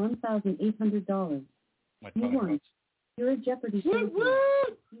Kelly with $1,800. You won. You're a Jeopardy champion.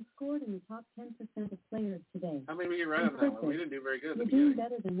 You scored in the top 10% of players today. How many we get right on that one? We didn't do very good at the You're doing beginning.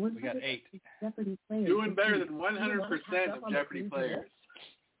 better than 100% We got 8. Jeopardy players. Doing better than 100% of Jeopardy players.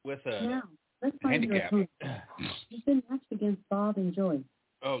 With a Now, let's find your handicap. opponent. You've been matched against Bob and Joyce.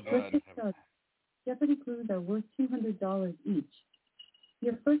 Oh, Let's God. get started. Jeopardy clues are worth $200 each.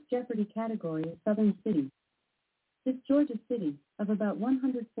 Your first Jeopardy category is Southern City. This Georgia city of about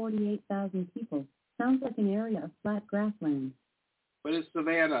 148,000 people sounds like an area of flat grassland. What is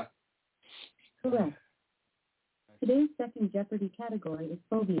Savannah? Correct. Today's second Jeopardy category is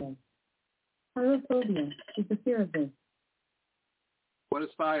phobia. Pyrophobia is the fear of this. What is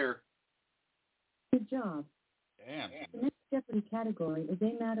fire? Good job. Damn. The next Jeopardy category is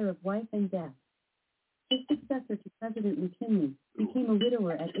a matter of life and death. His successor to President McKinley became a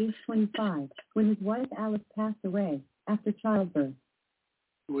widower at age 25 when his wife Alice passed away after childbirth.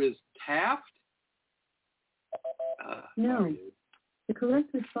 Who is Taft? No. Sorry, dude. The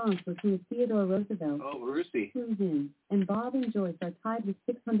correct response was who is Theodore Roosevelt. Oh, Rusty. Clues in, and Bob and Joyce are tied with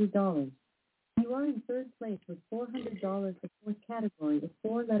 $600. You are in third place with $400. The fourth category is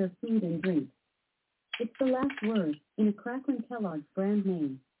four-letter food and drink. It's the last word in a Cracklin' Kellogg's brand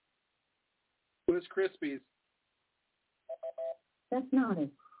name. Who is Krispies? That's not it.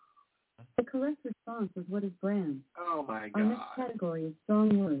 The correct response was what is brand. Oh my Our God. next category is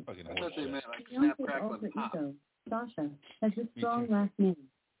strong words. Fucking I thought they horseshit. meant like snap, Beyonce's crackle, alter and pop. ego, Sasha, has this Me strong too. last name.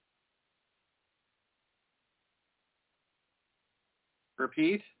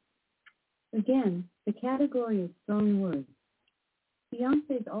 Repeat. Again, the category is strong words.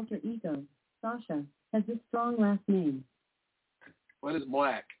 Beyonce's alter ego, Sasha, has this strong last name. What is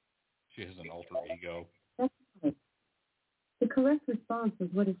black? She has an alter ego. That's right. The correct response was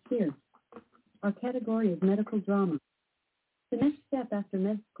what is fierce. Our category is medical drama. The next step after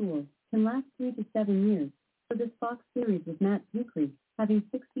med school can last 3 to 7 years, so this Fox series with Matt Zuckery, having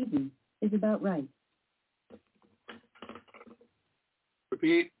 6 seasons, is about right.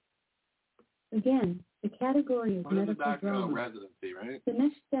 Repeat. Again, the category is What is a medical doctor? Oh, drama. residency, right? The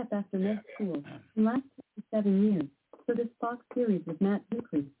next step after med school can last 2 to 7 years, so this Fox series with Matt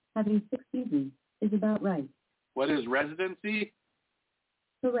Zuckery, having 6 seasons, is about right. What is residency?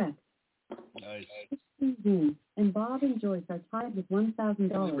 Correct. Nice. 16 Zoom, and Bob and Joyce are tied with We're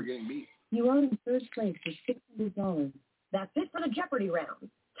 $1,000. getting beat. You are in third place with $600. That's it for the Jeopardy round.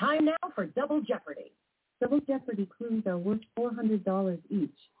 Time now for Double Jeopardy. Double Jeopardy clues are worth $400 each.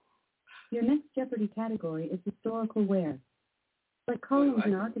 Your next Jeopardy category is historical wear. Like columns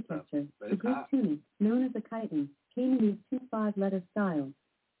in architecture, the Greek tunic, known as a chiton, came in these 2 5-letter styles.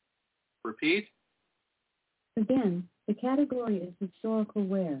 Repeat. Again, the category is historical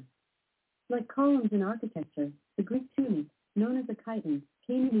wear. Like columns in architecture, the Greek tunic, known as a chiton,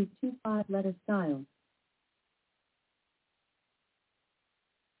 came in these 2 5-letter styles.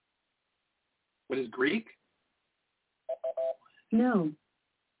 What is Greek? No.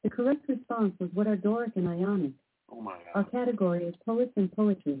 The correct response was what are Doric and Ionic. Oh my Our God. category is poets and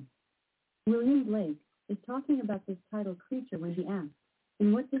poetry. William Blake is talking about this title creature when he asks,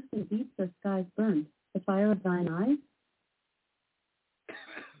 in what distant deeps are skies burnt, the fire of thine eyes?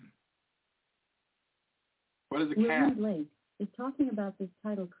 What is a William cat? Blake is talking about this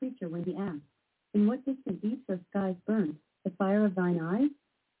title creature when he asks, in what distant deeps are skies burnt, the fire of thine eyes?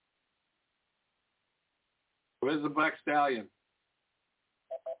 What is a black stallion?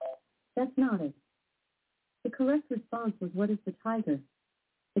 That's not it. The correct response was what is the tiger?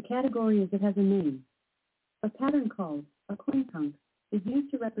 The category is it has a name. A pattern called a quincunx is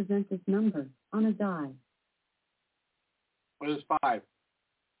used to represent this number on a die. What is 5?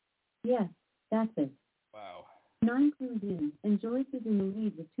 Yes, that's it. Wow. 9 clues in, and Joyce is in the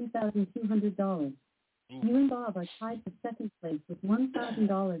lead with $2,200. You and Bob are tied for second place with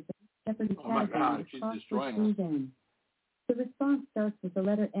 $1,000 Jeopardy Oh my category God, with she's cost destroying clues us. in. The response starts with the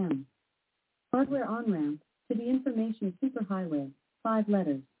letter M. Hardware on-ramp to the information superhighway, 5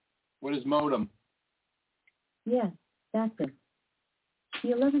 letters. What is modem? Yes, that's it. The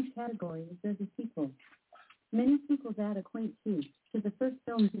 11th category is there's a sequel. Many sequels add a quaint tune to the first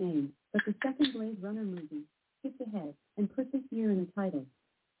film's name, but the second Blade Runner movie skipped ahead and put this year in the title.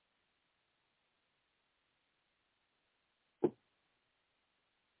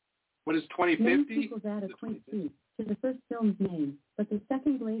 What is Many 2050? sequels add a quaint tune to the first film's name, but the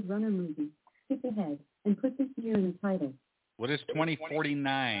second Blade Runner movie skipped ahead and put this year in the title. What is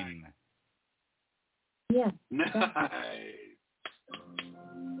 2049? Yes, Nice. that's it.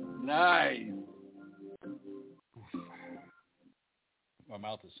 Nice. My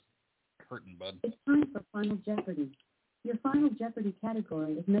mouth is hurting, bud. It's time for Final Jeopardy. Your Final Jeopardy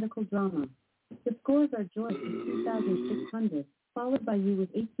category is medical drama. The scores are Joyce with 2,600, followed by you with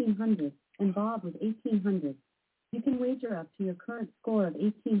 1,800, and Bob with 1,800. You can wager up to your current score of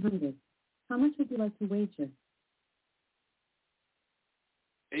 1,800. How much would you like to wager?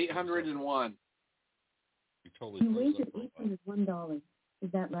 801. You totally You froze wagered up. $801.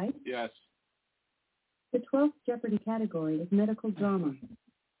 Is that right? Yes. The 12th Jeopardy category is medical drama.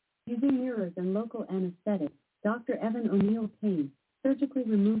 Using mirrors and local anesthetic, Dr. Evan O'Neill Payne surgically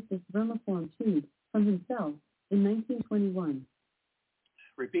removed this vermiform tube from himself in 1921.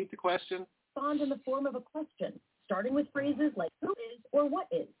 Repeat the question. Respond in the form of a question, starting with phrases like who is or what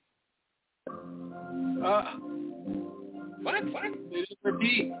is. What?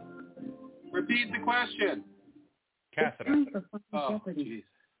 Repeat. Repeat the question. It's Catheter. time for Final Oh, Jeopardy. jeez.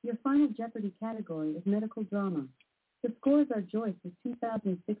 Your Final Jeopardy category is medical drama. The scores are Joyce with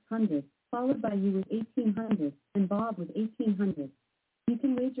 2,600, followed by you with 1,800, and Bob with 1,800. You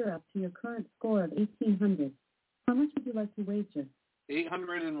can wager up to your current score of 1,800. How much would you like to wager?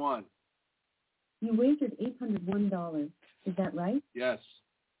 801. You wagered $801. Is that right? Yes.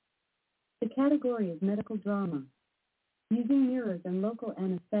 The category is medical drama. Using mirrors and local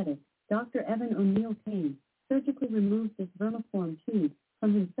anesthetic, Dr. Evan O'Neill Payne surgically removed this vermiform tube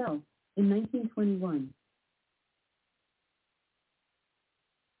from himself in 1921.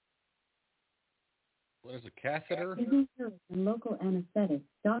 What is a catheter? Using pills and local anesthetic,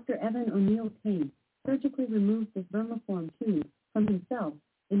 Dr. Evan O'Neill Kane surgically removed this vermiform tube from himself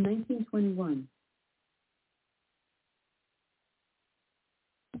in 1921.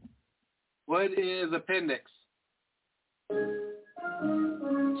 What is appendix?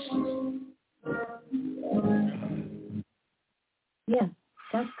 Yes,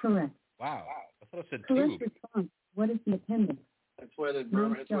 that's correct. Wow. I thought it said Correct tube. response. What is the appendix? That's what it,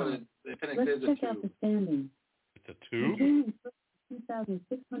 Nice that's what job. the appendix Let's is, a check out the tube. standings. It's a You tube? came in first with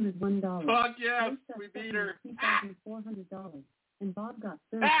 $2,601. Fuck yes, Grace got we second beat her. with $2,400. And Bob got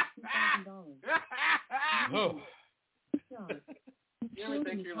third with $2,000. Oh. Good job. You ever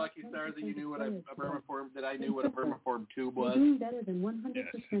think you're lucky, Stars, that you knew what a vermiform, that I knew what a vermiform tube You're was? doing better than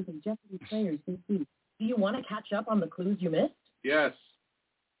 100% of Jeopardy players this week. Do you want to catch up on the clues you missed? Yes.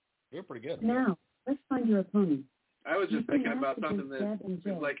 You're pretty good. Now, let's find your opponent. I was just You can thinking about ask something against that Deb and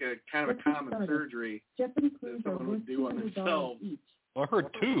Jay. is like a kind of a Let's get common started. surgery. Jeopardy clues are someone worth would do on $200 themselves. each. Well, I heard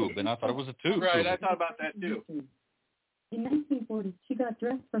tube, and I thought it was a tube. Right, I thought about that too. In 1940, she got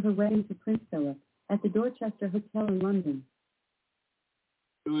dressed for her wedding to Prince Philip at the Dorchester Hotel in London.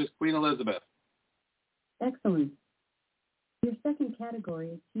 Who is Queen Elizabeth? Excellent. Your second category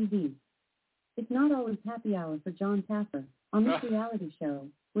is TV. It's not always happy hour for John Taffer on this reality show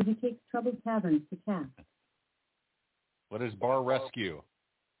where he takes troubled taverns to task. What is bar rescue?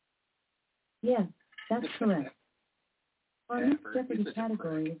 Yes, that's correct. Our next Taffer, Jeopardy he's such a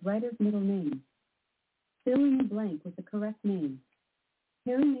category prick. is writer's middle name. Fill in the blank with the correct name.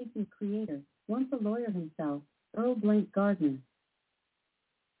 Perry Mason's creator, once a lawyer himself, Earl Blank Gardner.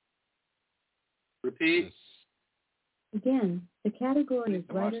 Repeat. Again, the category I is used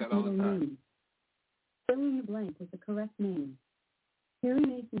to watch writer's that all the middle time. name. Fill in the blank with the correct name. Perry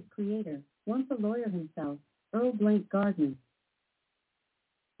Mason's creator, once a lawyer himself, Earl Blank Gardner.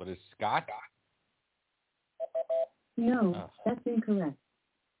 What is Scott? No, Oh. that's incorrect.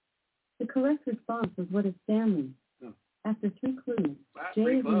 The correct response was what is Stanley. Oh. After 3 clues, Wow, Jay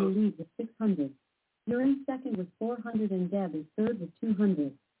pretty is in the close. lead with 600. You're in second with 400 and Deb is third with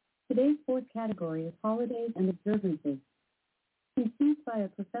 200. Today's fourth category is holidays and observances. Conceived by a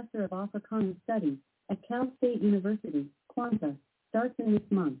professor of Africana studies at Cal State University, Kwanzaa starts in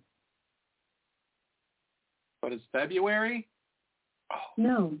this month. What is February?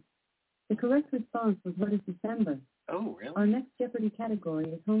 No. The correct response was what is December. Oh, really? Our next Jeopardy category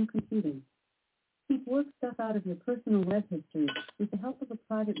is home computing. Keep work stuff out of your personal web history with the help of a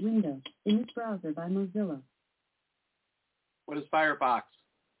private window in this browser by Mozilla. What is Firefox?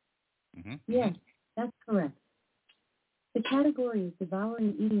 Mm-hmm. Yes, that's correct. The category is devouring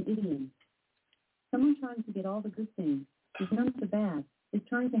and eating idioms. Someone trying to get all the good things, with none of the bad, is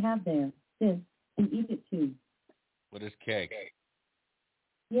trying to have their, this, and eat it too. What is cake?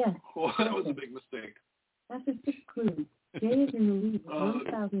 Yes, Well, that was a big mistake. after 6 clues, Jay is in the lead with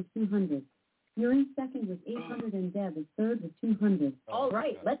 1,200. You're in second with 800 and Deb is third with 200. All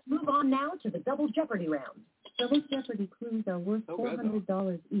right, let's move on now to the Double Jeopardy round. Double Jeopardy clues are worth Oh, good,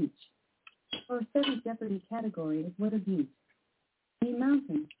 $400 each. Our seventh Jeopardy category is what a butte. A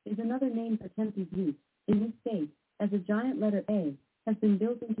mountain is another name for Tempe Butte in this state, as a giant letter A has been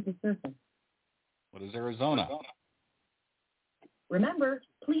built into the surface. What is Arizona? Remember,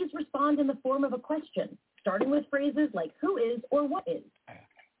 please respond in the form of a question, starting with phrases like who is or what is.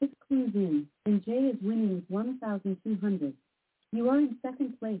 6 clues in, and Jay is winning with 1,200. You are in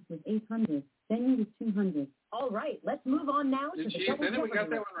second place with 800, then you with 200. All right, let's move on now to Did the she Double say that we Jeopardy got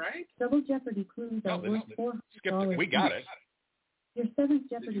that round. one right? Double Jeopardy clues are No, worth this- $400 Skip it. We got each. it. Your seventh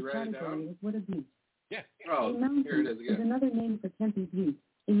Jeopardy you write it category down? is what a butte. Yeah. Oh, A mountain here it is again. another name for Tempe Butte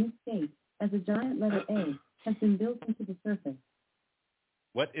in this state, as a giant letter A has been built into the surface.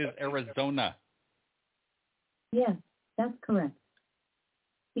 What is Arizona? Yes, that's correct.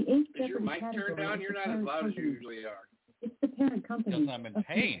 The eighth Is your Jeopardy mic category turned down? is You're the not as parent loud as you company. usually are. It's the parent company. Because I'm in of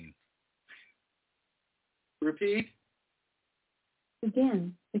pain. Repeat.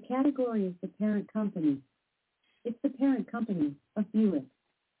 Again, the category is the parent company. It's the parent company of Buick.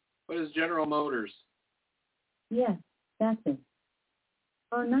 What is General Motors? Yes, that's it.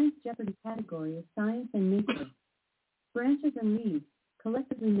 Our ninth Jeopardy category is science and nature. Branches and leaves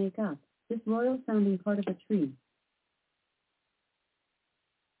collectively make up this royal-sounding part of a tree.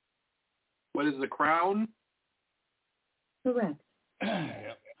 What is the crown? Correct.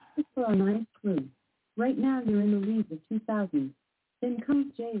 Yep. This for our ninth clue. Right now you're in the lead with 2,000. Then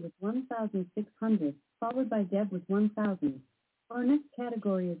comes Jay with 1,600, followed by Deb with 1,000. Our next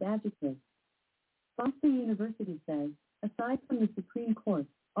category is adjectives. Boston University says, aside from the Supreme Court,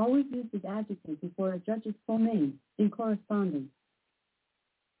 always uses adjectives before a judge's full name in correspondence.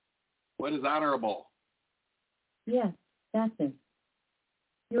 What is honorable? Yes, that's it.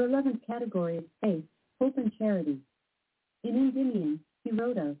 Your 11th category is faith, hope, and charity. In Endymion, he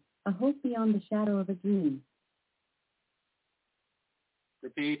wrote of a hope beyond the shadow of a dream.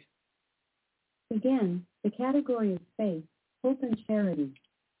 Repeat. Again, the category is faith, hope, and charity.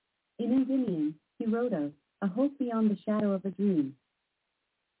 In Endymion, he wrote of a hope beyond the shadow of a dream.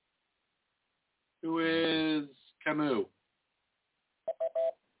 Who is Camus?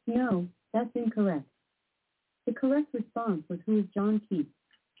 No, that's incorrect. The correct response was who is John Keats.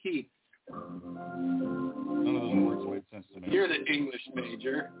 Keats. None of those words made sense to me. You're the English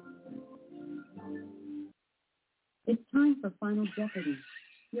major. It's time for Final Jeopardy.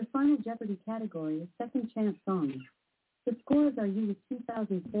 Your Final Jeopardy category is second chance songs. The scores are you with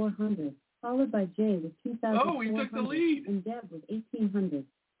 2,400, followed by Jay with 2,400, Oh, we took the lead. and Deb with 1,800.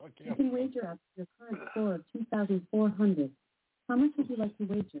 Fuck yeah. You can wager up to your current score of 2,400. How much would you like to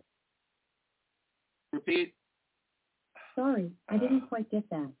wager? Repeat. Sorry, I didn't quite get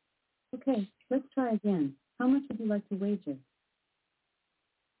that. Okay, let's try again. How much would you like to wager?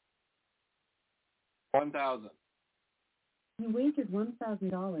 1,000. You wagered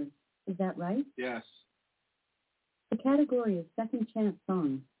 $1,000. Is that right? Yes. The category is second chance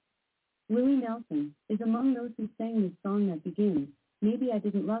songs. Willie Nelson is among those who sang this song that begins, "Maybe I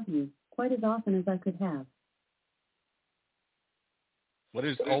Didn't Love You," quite as often as I could have. What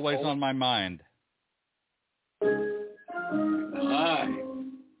is always on my mind? Nice.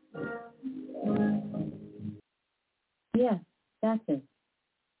 Yes, that's it.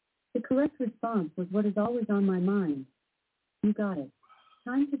 The correct response was "What Is Always on My Mind." You got it.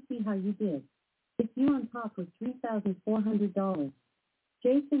 Time to see how you did. It's you on top with $3,400.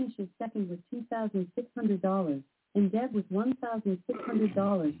 Jay finishes second with $2,600, and Deb with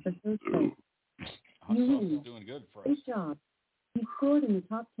 $1,600 for third place. You win. Doing good for us. Great job. You scored in the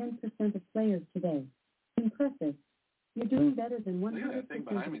top 10% of players today. Impressive. You're doing better than Look at that thing 100%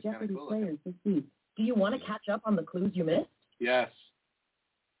 behind me. of It's kinda Jeopardy cool players this week. Do you want to catch up on the clues you missed? Yes.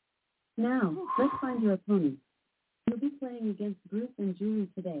 Now, let's find your opponent. You'll be playing against Bruce and Julie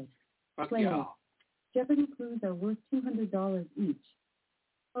today. Fuck Players. yeah. Jeopardy clues are worth $200 each.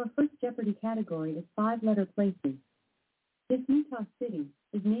 Our first Jeopardy category is 5-letter places. This Utah city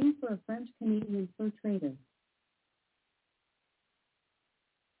is named for a French-Canadian fur trader.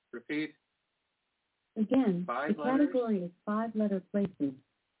 Repeat. Again, 5 the letters? category is 5-letter places.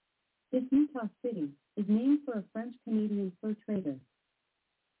 This Utah city is named for a French-Canadian fur trader.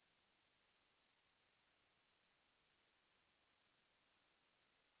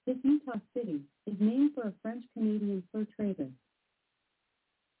 This Utah city is named for a French-Canadian fur trader.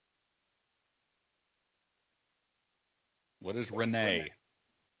 What is Renee?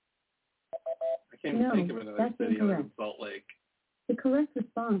 I can't No, think of another that's city other incorrect. than Salt Lake. The correct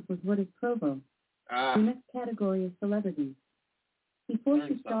response was "What is Provo?" Ah. The next category is celebrities. Before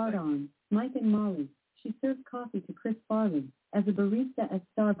Learned she starred something. on Mike and Molly, she served coffee to Chris Farley as a barista at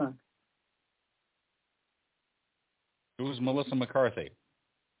Starbucks. Who's Melissa McCarthy?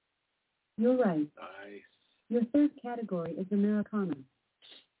 You're right. Nice. Your third category is Americana.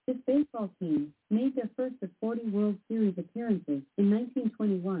 This baseball team made their first of 40 World Series appearances in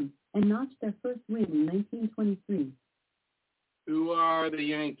 1921 and notched their first win in 1923. Who are the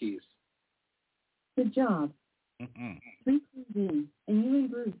Yankees? Good job. Mm-mm. 3 clues in, and you and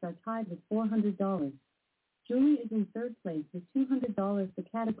Bruce are tied with $400. Julie is in third place with $200. The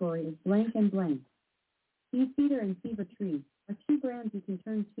category is blank and blank. Seafeeder and Fever Tree are 2 brands you can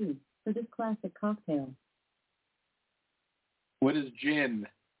turn to for this classic cocktail. What is gin?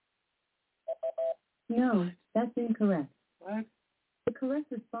 No, that's incorrect. What? The correct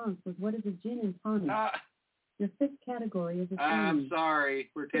response was "What is a gin and tonic?" Your fifth category is astronomy. I'm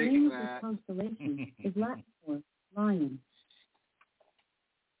sorry. We're The taking name of that. this constellation is Latin for lion.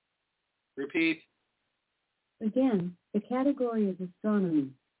 Repeat. Again, the category is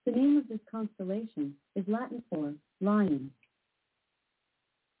astronomy. The name of this constellation is Latin for lion.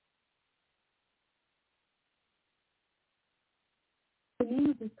 The name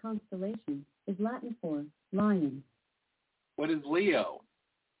of this constellation is Latin for lion. What is Leo?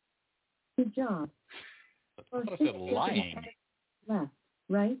 Good job. I Our thought I sixth said Jeopardy lying. category is left,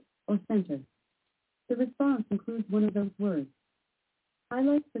 right, or center. The response includes one of those words.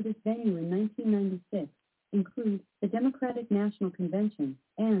 Highlights for this venue in 1996 include the Democratic National Convention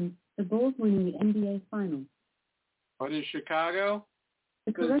and the Bulls winning the NBA Finals. What is Chicago?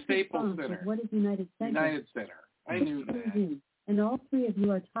 The The correct Staples response Center. is what is United Center. United Center. I knew that. And all 3 of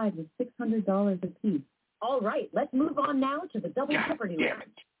you are tied with $600 apiece. All right, let's move on now to the Double God Jeopardy damn round.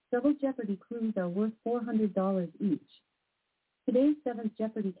 it. Double Jeopardy clues are worth $400 each. Today's 7th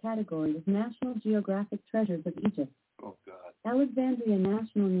Jeopardy category is National Geographic Treasures of Egypt. Oh, God. Alexandria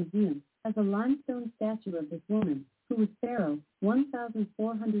National Museum has a limestone statue of this woman, who was pharaoh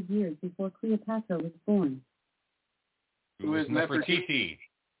 1,400 years before Cleopatra was born. Who is Nefertiti?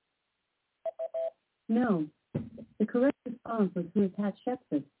 No. The correct response was who is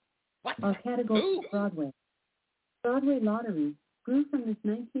Hatshepsut. What? Our category is Broadway. Broadway Lottery grew from this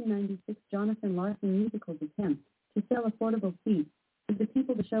 1996 Jonathan Larson musical's attempt to sell affordable seats to the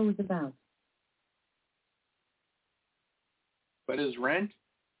people the show was about. What is Rent?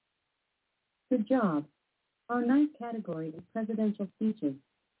 Good job. Our ninth category is presidential speeches.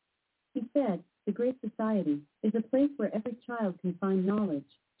 He said, the Great Society is a place where every child can find knowledge,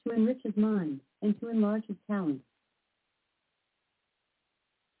 to enrich his mind, and to enlarge his talent.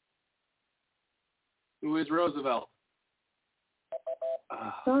 Who is Roosevelt?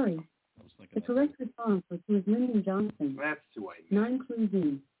 Sorry. The correct response was who is Lyndon Johnson. That's who I meant. 9 clues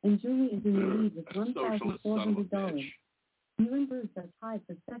in, and Julie is in the lead with Socialist son of a $1,400. bitch. You and Bruce are tied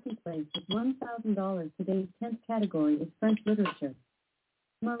for second place with $1,000. Today's 10th category is French literature.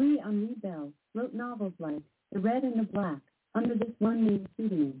 Marie-Henri Bell wrote novels like The Red and the Black under this one-name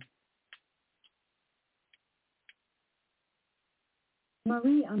pseudonym.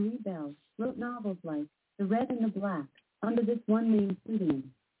 Marie-Henri Bell wrote novels like The Red and the Black under this one-name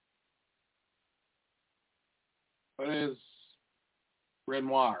pseudonym. What is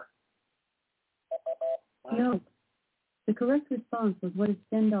Renoir? No. The correct response was what is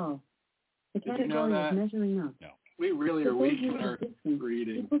Stendhal. The Did you category know that? is measuring up. No. We really are The weak full in our distance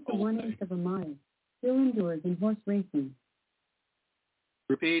reading. equal to 1/8 of a mile. Still indoors in horse racing.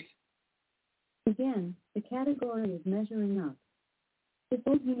 Repeat. Again, the category is measuring up. The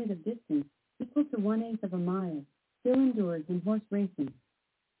full unit of distance equal to 1/8 of a mile. Still indoors in horse racing.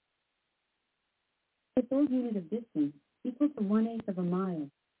 The full unit of distance equal to 1/8 of a mile.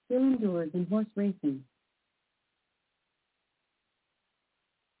 Still indoors in horse racing.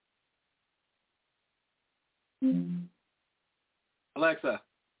 Alexa,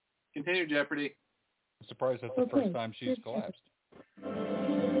 continue Jeopardy. I'm surprised that's the Okay, first time she's here's collapsed.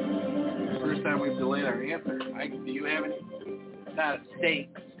 First time we've delayed our answer. Do you have any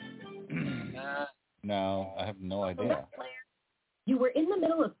stakes? No, I have no idea. You were in the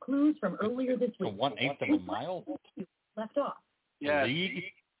middle of clues from earlier this So week. 1/8 of a mile? Left off. Yes.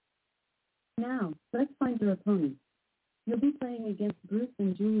 League? Now, let's find your opponent. You'll be playing against Bruce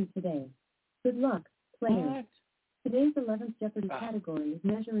and Julie today. Good luck, players. Today's 11th Jeopardy category is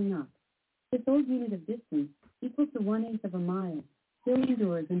measuring up. The full unit of distance equal to 1/8 of a mile. Still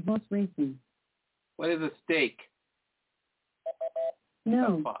indoors in horse racing. What is a stake?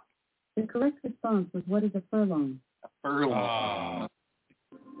 No. Oh, fuck. The correct response was what is a furlong. A furlong.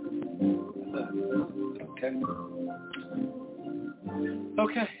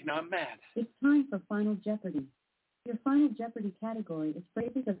 Okay, now I'm mad. It's time for Final Jeopardy. Your Final Jeopardy category is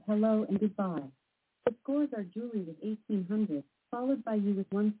phrases of hello and goodbye. The scores are Julie with 1,800, followed by you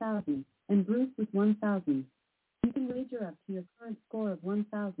with 1,000, and Bruce with 1,000. You can wager up to your current score of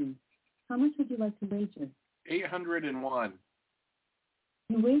 1,000. How much would you like to wager? 801.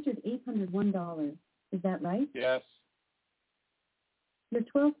 You wagered $801. Is that right? Yes. Your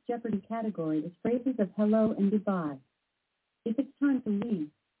 12th Jeopardy category is phrases of hello and goodbye. If it's time to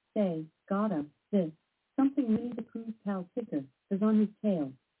leave, say, gotta, this, something Winnie the Pooh's pal Ticker does on his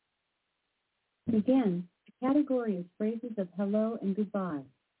tail. Again, the category is phrases of hello and goodbye.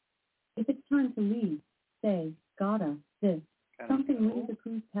 If it's time to leave, say, gotta, this, something Winnie the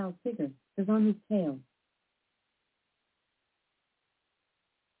Pooh's pal Tigger does on his tail.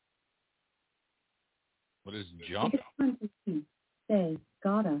 What is jump? If it's time to leave, say,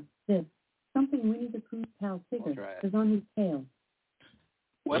 gotta, this, something Winnie the Pooh's pal Tigger does on his tail.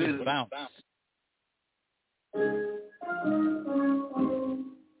 What is bounce?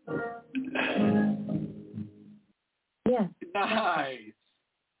 Yes. Nice.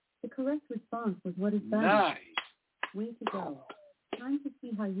 The correct response was what is bounce. Nice. Way to go. Time to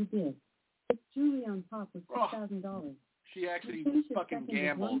see how you did. It's Julie on top with $6,000. She actually You finished fucking second with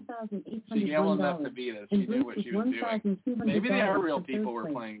gambled. $1,801. She gambled enough to beat us. She And knew Bruce what with she was doing. $1,200 Maybe they are real for third people we're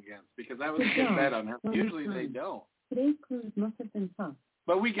place. playing against because that was a Good good job. bet on her. Well Usually done. they don't. Today's clues must have been tough.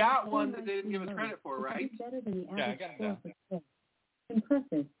 But we got one that they didn't give us Nice credit for, to know. right? It's better than the Yeah, I average got it score down. for today.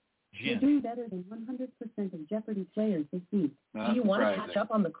 Impressive. You're Gin. doing better than 100% of Jeopardy players this week. Not Do you want to surprising. catch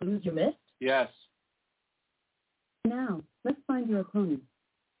up on the clues you missed? Yes. Now, let's find your opponent.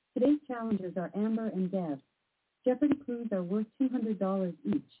 Today's challengers are Amber and Deb. Jeopardy clues are worth $200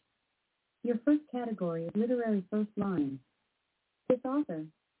 each. Your first category is literary first lines. This author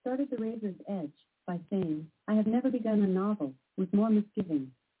started The Razor's Edge by saying, I have never begun a novel with more misgivings.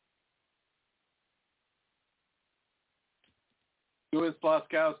 Louis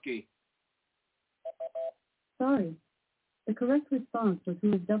Bloskowski. Sorry. The correct response was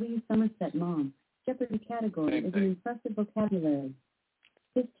who is W. Somerset Maugham. Jeopardy category Same is thing. an impressive vocabulary.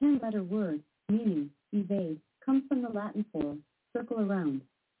 This 10-letter word, meaning evade, comes from the Latin for circle around.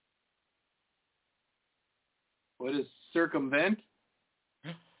 What is circumvent?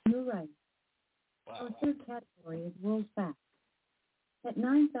 You're right. Our third category is world fact. At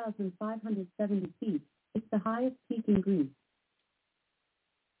 9,570 feet, it's the highest peak in Greece.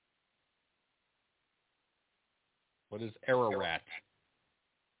 What is Ararat?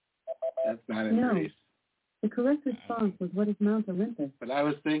 That's not in No. Greece. The correct response was what is Mount Olympus. But I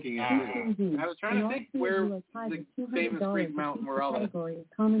was thinking it. I was trying to think where the famous Greek mountain where all the, category is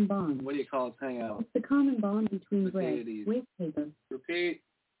common bond. what do you call it, hang out? It's the common bond between The bread, deities. waste paper. Repeat.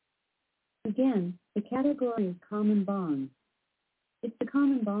 Again, the category is common bonds. It's the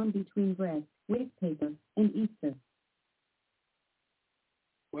common bond between bread, waste paper, and Easter.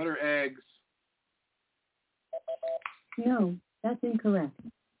 What are eggs? No, that's incorrect.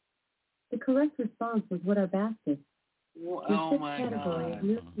 The correct response was what are baskets. Well, Your oh fifth my category God. is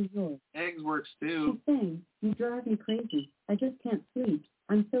lyrics and yours. Eggs works She's too. saying, you drive me crazy. I just can't sleep.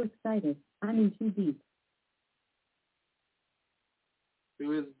 I'm so excited. I'm in too deep.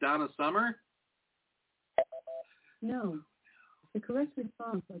 Who is Donna Summer? No. The correct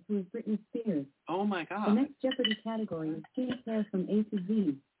response was who is Britney Spears. Oh my The God. next Jeopardy category is skincare from A to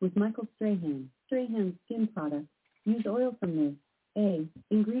Z with Michael Strahan. Strahan's skin products use oil from this. A.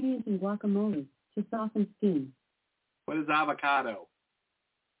 Ingredient in guacamole to soften skin. What is avocado?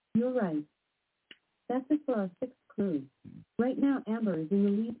 You're right. That's it for our sixth clue. Right now, Amber is in the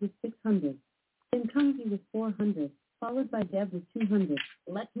lead with 600. Then Kunzi with 400, followed by Deb with 200.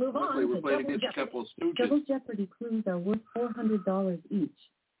 Let's move on Hopefully we're to playing Double against a Jeopardy. couple of stooges. Double Jeopardy clues are worth $400 each.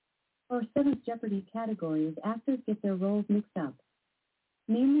 Our seventh Jeopardy category is actors get their roles mixed up.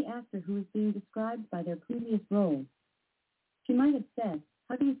 Name the actor who is being described by their previous role. She might have said,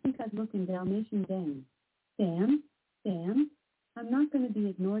 how do you think I'd look in Dalmatian Dan? Dan? Dan? I'm not going to be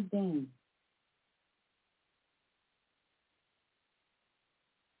ignored, Dan.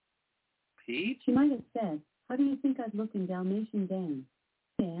 Pete? She might have said, how do you think I'd look in Dalmatian Dan?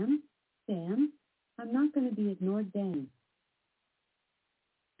 Dan? Dan? I'm not going to be ignored, Dan.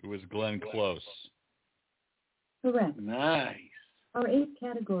 It was Glenn Close. Correct. Nice. Our eighth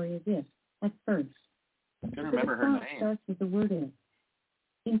category is if, at first. I can The remember her response name. starts with the word if.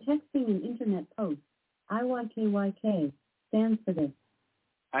 In texting and internet posts, IYKYK stands for this.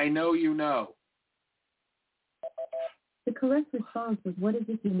 I know you know. The correct response was what is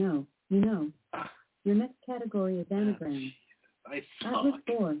if you know? You know. Your next category is anagram. I Atlas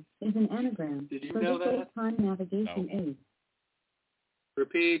suck. 4 is an anagram Did you for know this that? old-time navigation No. aid.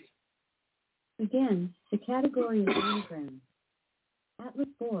 Repeat. Again, the category is anagram. Atlas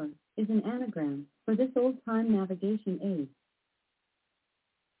 4 is an anagram for this old-time navigation aid.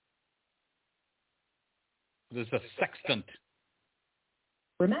 It is a sextant.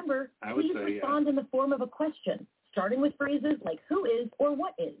 Remember, I would please say, respond in the form of a question, starting with phrases like who is or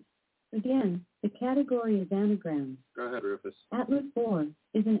what is. Again, the category is anagrams. Go ahead, Rufus. Atlas 4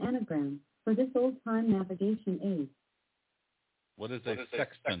 is an anagram for this old-time navigation aid. What is a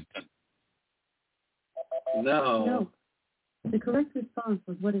sextant? No. No. The correct response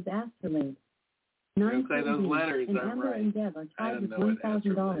was what is astrolabe. I was gonna say those 917 letters and aren't Amber right. and Deb are I tied didn't with know what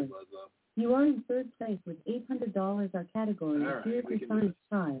astrolabe $1,000. was, though. You are in third place with $800. Our category All is right, Serious we can do Science this.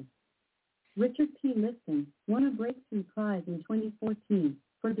 Prize. Richard P. Liston won a breakthrough prize in 2014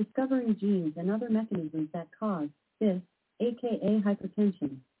 for discovering genes and other mechanisms that cause this, aka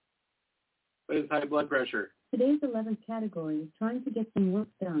hypertension. What is high blood pressure? Today's 11th category is trying to get some work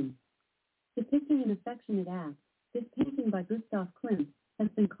done. Depicting an affectionate act, this painting by Gustav Klimt has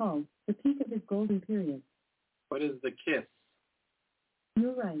been called the peak of his golden period. What is the kiss?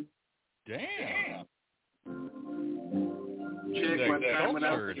 You're right. Damn. Chick, That- one that time when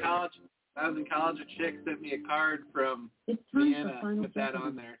I was in altered. college, a chick sent me a card from It's time Vienna for Final with that Jeopardy.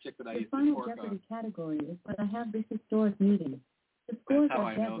 on there. A chick that I The used to Final work Jeopardy on. category is what I have this historic meeting. The scores That's how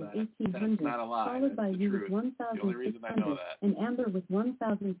are I Deb know with that. That's 1,800, not a lie. followed That's by the you with truth. The only reason I know 1,600, that. and Amber with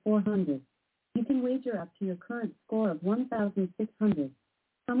 1,400. You can wager up to your current score of 1,600.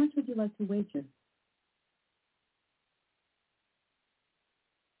 How much would you like to wager?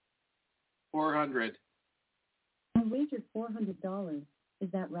 400. You wagered $400. Is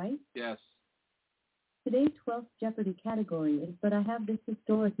that right? Yes. Today's 12th Jeopardy category is But I Have This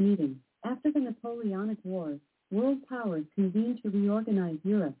Historic Meeting. After the Napoleonic Wars, world powers convened to reorganize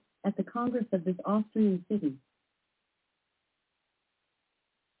Europe at the Congress of this Austrian city.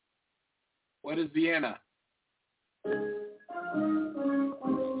 What is Vienna?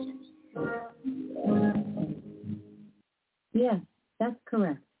 Yes, that's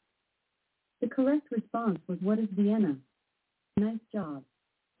correct. The correct response was what is Vienna? Nice job.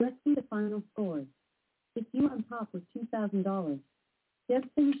 Let's see the final scores. It's you on top with $2,000. Deb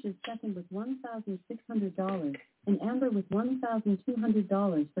finishes second with $1,600, and Amber with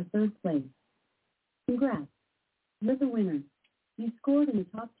 $1,200 for third place. Congrats. You're the winner. You scored in the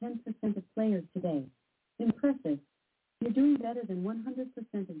top 10% of players today. Impressive. You're doing better than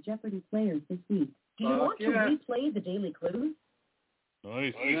 100% of Jeopardy players this week. Do you want to replay the daily clues?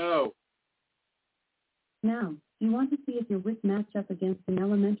 Nice. No. Now, do you want to see if your wits match up against an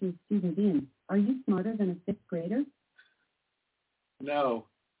elementary student in Are You Smarter Than a Fifth Grader? No.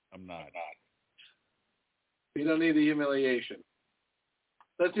 I'm not. We don't need the humiliation.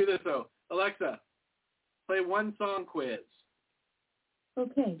 Let's do this, though. Alexa, play one song quiz.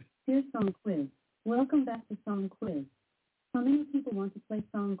 Okay, here's Song Quiz. Welcome back to Song Quiz. How many people want to play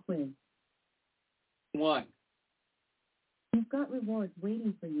Song Quiz? 1. You've got rewards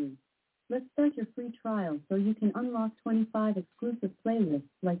waiting for you. Let's start your free trial so you can unlock 25 exclusive playlists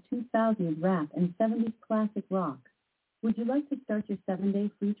like 2000s rap and 70s classic rock. Would you like to start your 7-day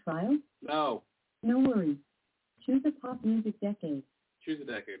free trial? No. No worries. Choose a pop music decade. Choose a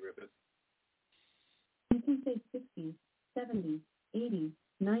decade, Rufus. You can say 60s, 70s, 80s,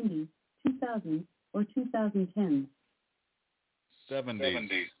 90s, 2000s, or 2010s.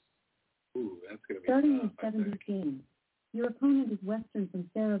 70s. Ooh, that's going to be Starting tough, your I 70s think. game. Your opponent is Western from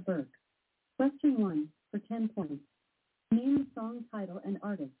Sarah Burke. Question 1 for 10 points. Name a song title and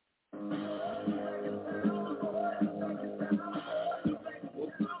artist.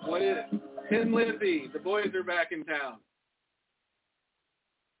 What is Tin Lizzy? The boys are back in town.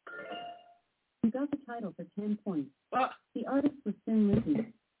 You got the title for 10 points. Ah, The artist was Thin Lizzy.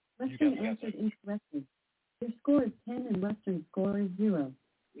 Western got that. answered incorrectly. Your score is 10 and Western's score is 0.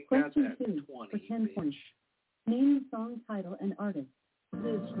 we got Question that 2 20, for 10 bitch. points. Name the song title and artist. Yeah,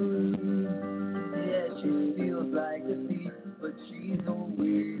 she feels like a thief, but she's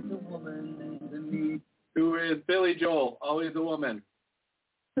always a woman to me. Who is Billy Joel? Always a woman.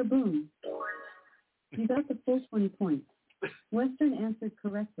 Kaboom. You got the full 20 points. Western answered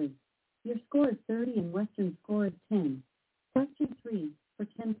correctly. Your score is 30 and Western's score is 10. Question 3 for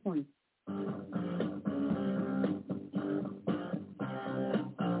 10 points.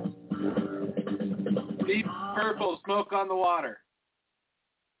 Deep Purple, Smoke on the Water.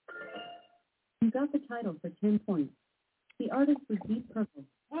 You got the title for 10 points. The artist was Deep Purple.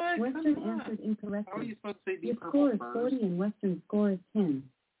 What? Western Come on. answered How are incorrectly. you supposed to say Your Deep Purple score is first? 40 and Western's score is 10.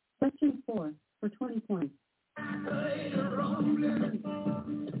 Question 4 for 20 points.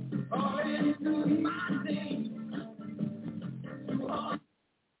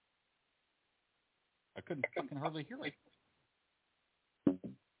 I couldn't fucking hardly hear it.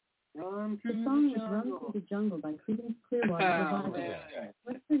 Run The through song the was Run jungle. Through the Jungle by Creedence Clearwater Oh, Revival. man.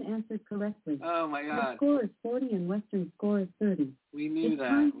 Western answered correctly. Oh, my Your God. score is 40 and Western's score is 30. We knew It's that.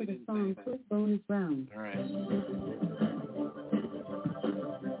 time We for the didn't song say that. Quick Bonus Round. All right.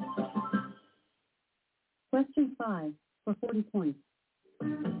 Question 5 for 40 points.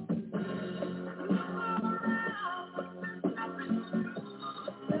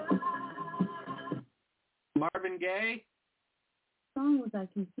 Marvin Gaye? Song was I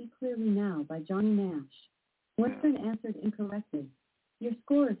Can See Clearly Now by Johnny Nash. Western answered incorrectly. Your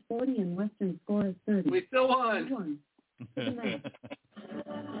score is 40 and Western's score is 30. We still You won. won. Good night.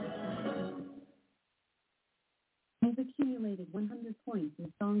 You've accumulated 100 points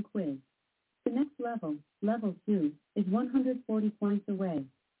in Song Quiz. The next level, level 2, is 140 points away.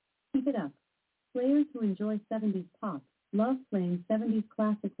 Keep it up. Players who enjoy 70s pop love playing 70s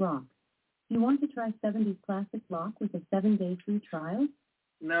classic rock. Do you want to try 70s classic rock with a 7-day free trial?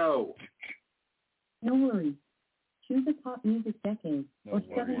 No. No worries. Choose a pop music decade No or worries.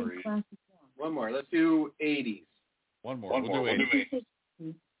 70s classic rock. One more. Let's do 80s. One more. We'll do 80. You can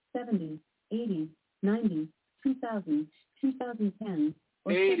say 70s, 80s, 90s, 2000s, 2010s,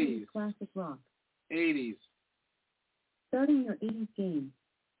 or 80s. 70s classic rock. 80s. Starting your 80s game.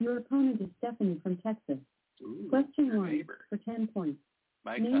 Your opponent is Stephanie from Texas. Ooh, Question your 1 neighbor. for 10 points.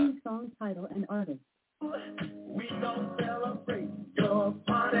 My Name the song title and artist. We gon' celebrate your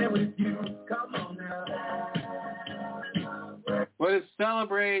party with you. Come on now. What is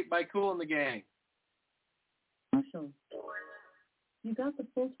Celebrate by Kool and the Gang? Marshall. You got the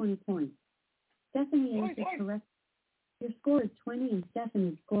full 20 points. Stephanie answered correct. Your score is 20 and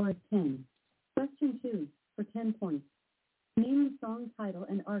Stephanie's score is 10. Question 2 for 10 points. Name the song title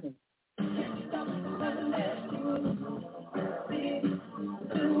and artist.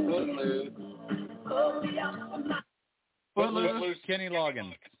 Footloose. Footloose, Kenny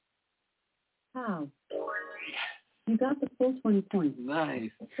Loggins. How? You got the full 20 points.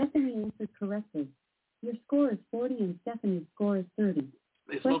 Nice. Stephanie answered correctly. Your score is 40 and Stephanie's score is 30.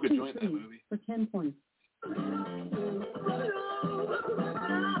 They smoke a Question joint in that movie. for 10 points.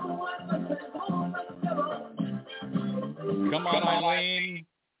 Come on, Eileen.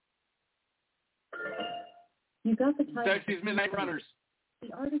 You got the title. Dexy's Midnight Runners.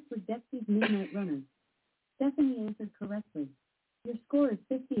 The artist was Dexy's Midnight Runners. Stephanie answered correctly. Your score is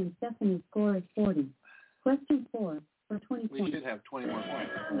 50 and Stephanie's score is 40. Question 4 for 20 points. We should have 20 more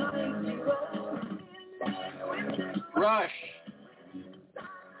points. Rush.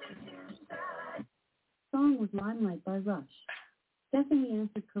 Song was Limelight by Rush. Stephanie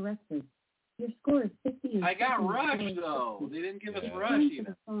answered correctly. Your score is 50 and I got Stephanie's Rush, score is though. 60. They didn't give us Yeah. Rush Time for even.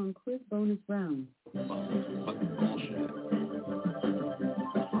 the song quiz bonus round. Fucking bullshit.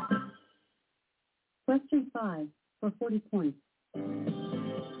 Question 5 for 40 points.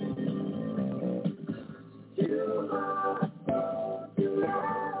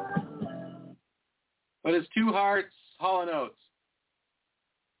 But it's Two Hearts, Hall & Oates.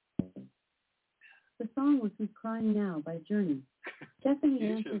 The song was Who's Crying Now by Journey. Stephanie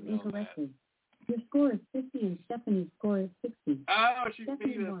You answered should know incorrectly. Your score is 50 and Stephanie's score is 60. Oh, she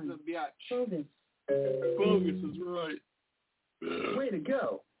Stephanie beat us, won. the biatch. Bogus. Bogus is right. Way to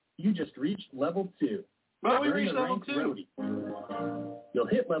go. You just reached level 2. Well, we Earn reached the level rank 2. roadie. You'll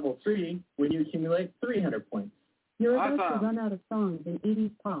hit level 3 when you accumulate 300 points. You're about Awesome. to run out of songs in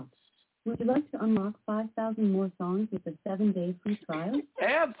 80s pop. Would you like to unlock 5,000 more songs with a 7-day free trial?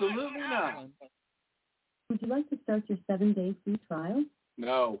 Absolutely not. Would you like to start your 7-day free trial?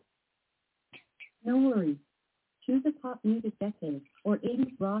 No. No worries. Choose a pop music decade or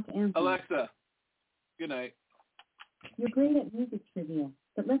 80s rock anthem. Alexa, good night. You're great at music trivia,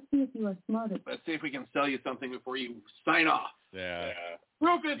 but let's see if you are smart at Let's see if we can sell you something before you sign off. Yeah.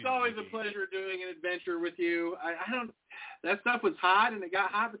 Rufus, it's always a pleasure doing an adventure with you. I don't. That stuff was hot and it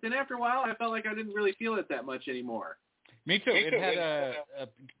got hot, but then after a while, I felt like I didn't really feel it that much anymore. Me too. It had a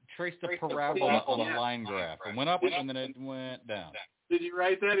traced a parabola on the Yeah. line graph. It went up and then it went down. Did you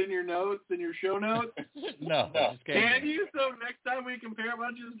write that in your notes, in your show notes? No. it just came Can in. you? So next time we compare, why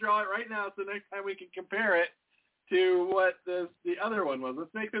don't you just draw it right now so next time we can compare it to what the other one was.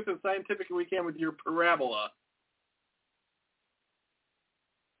 Let's make this as scientific as we can with your parabola.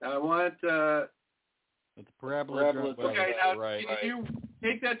 I want... But the parabola. okay, now right. can you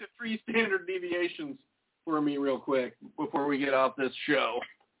take that to 3 standard deviations for me real quick before we get off this show?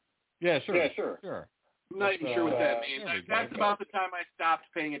 Yeah, sure. I'm not even sure what that means. there we go. That's about the time I stopped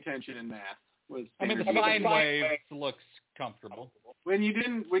paying attention in math. Was I mean, the standard sine wave looks comfortable. when you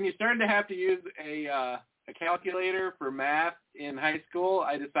started to have to use a calculator for math in high school,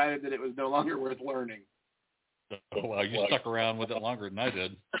 I decided that it was no longer worth learning. Oh, wow, you stuck around with it longer than I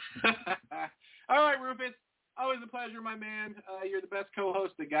did. All right, Rufus. Always a pleasure, my man. You're the best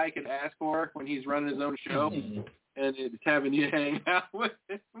co-host the guy could ask for when he's running his own show, and it's having you hang out with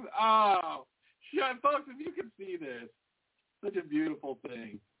him. Oh, shut, folks! If you can see this, such a beautiful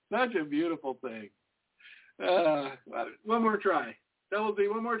thing. Such a beautiful thing. One more try. Double Z.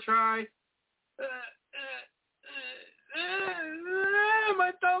 One more try.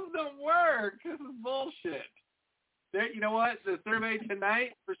 My thumbs don't work. This is bullshit. You know what? The survey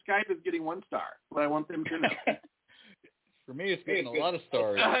tonight for Skype is getting 1 star. What I want them to know. For me, it's getting a lot of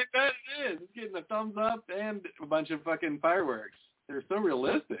stars. I bet it is. It's getting a thumbs up and a bunch of fucking fireworks. They're so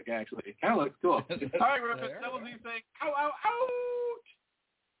realistic, actually. It kind of looks cool. All right, Rufus. That was you saying, ow, ow, ouch.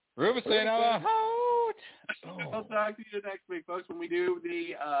 Rufus saying, ouch. I'll talk to you next week, folks, when we do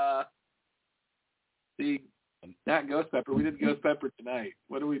the not ghost pepper. We did ghost pepper tonight.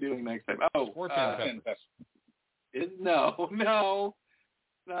 What are we doing next time? Oh, Scorpion pepper. No,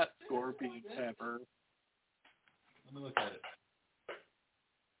 not scorpion pepper. Let me look at it.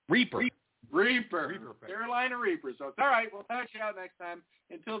 Reaper. Carolina Reaper. So it's all right. We'll patch you out next time.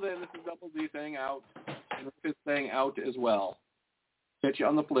 Until then, this is Double Z saying out. And Rufus saying out as well. Catch you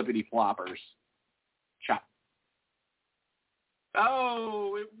on the flippity floppers. Chop.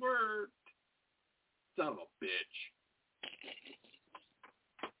 Oh, it worked. Son of a bitch.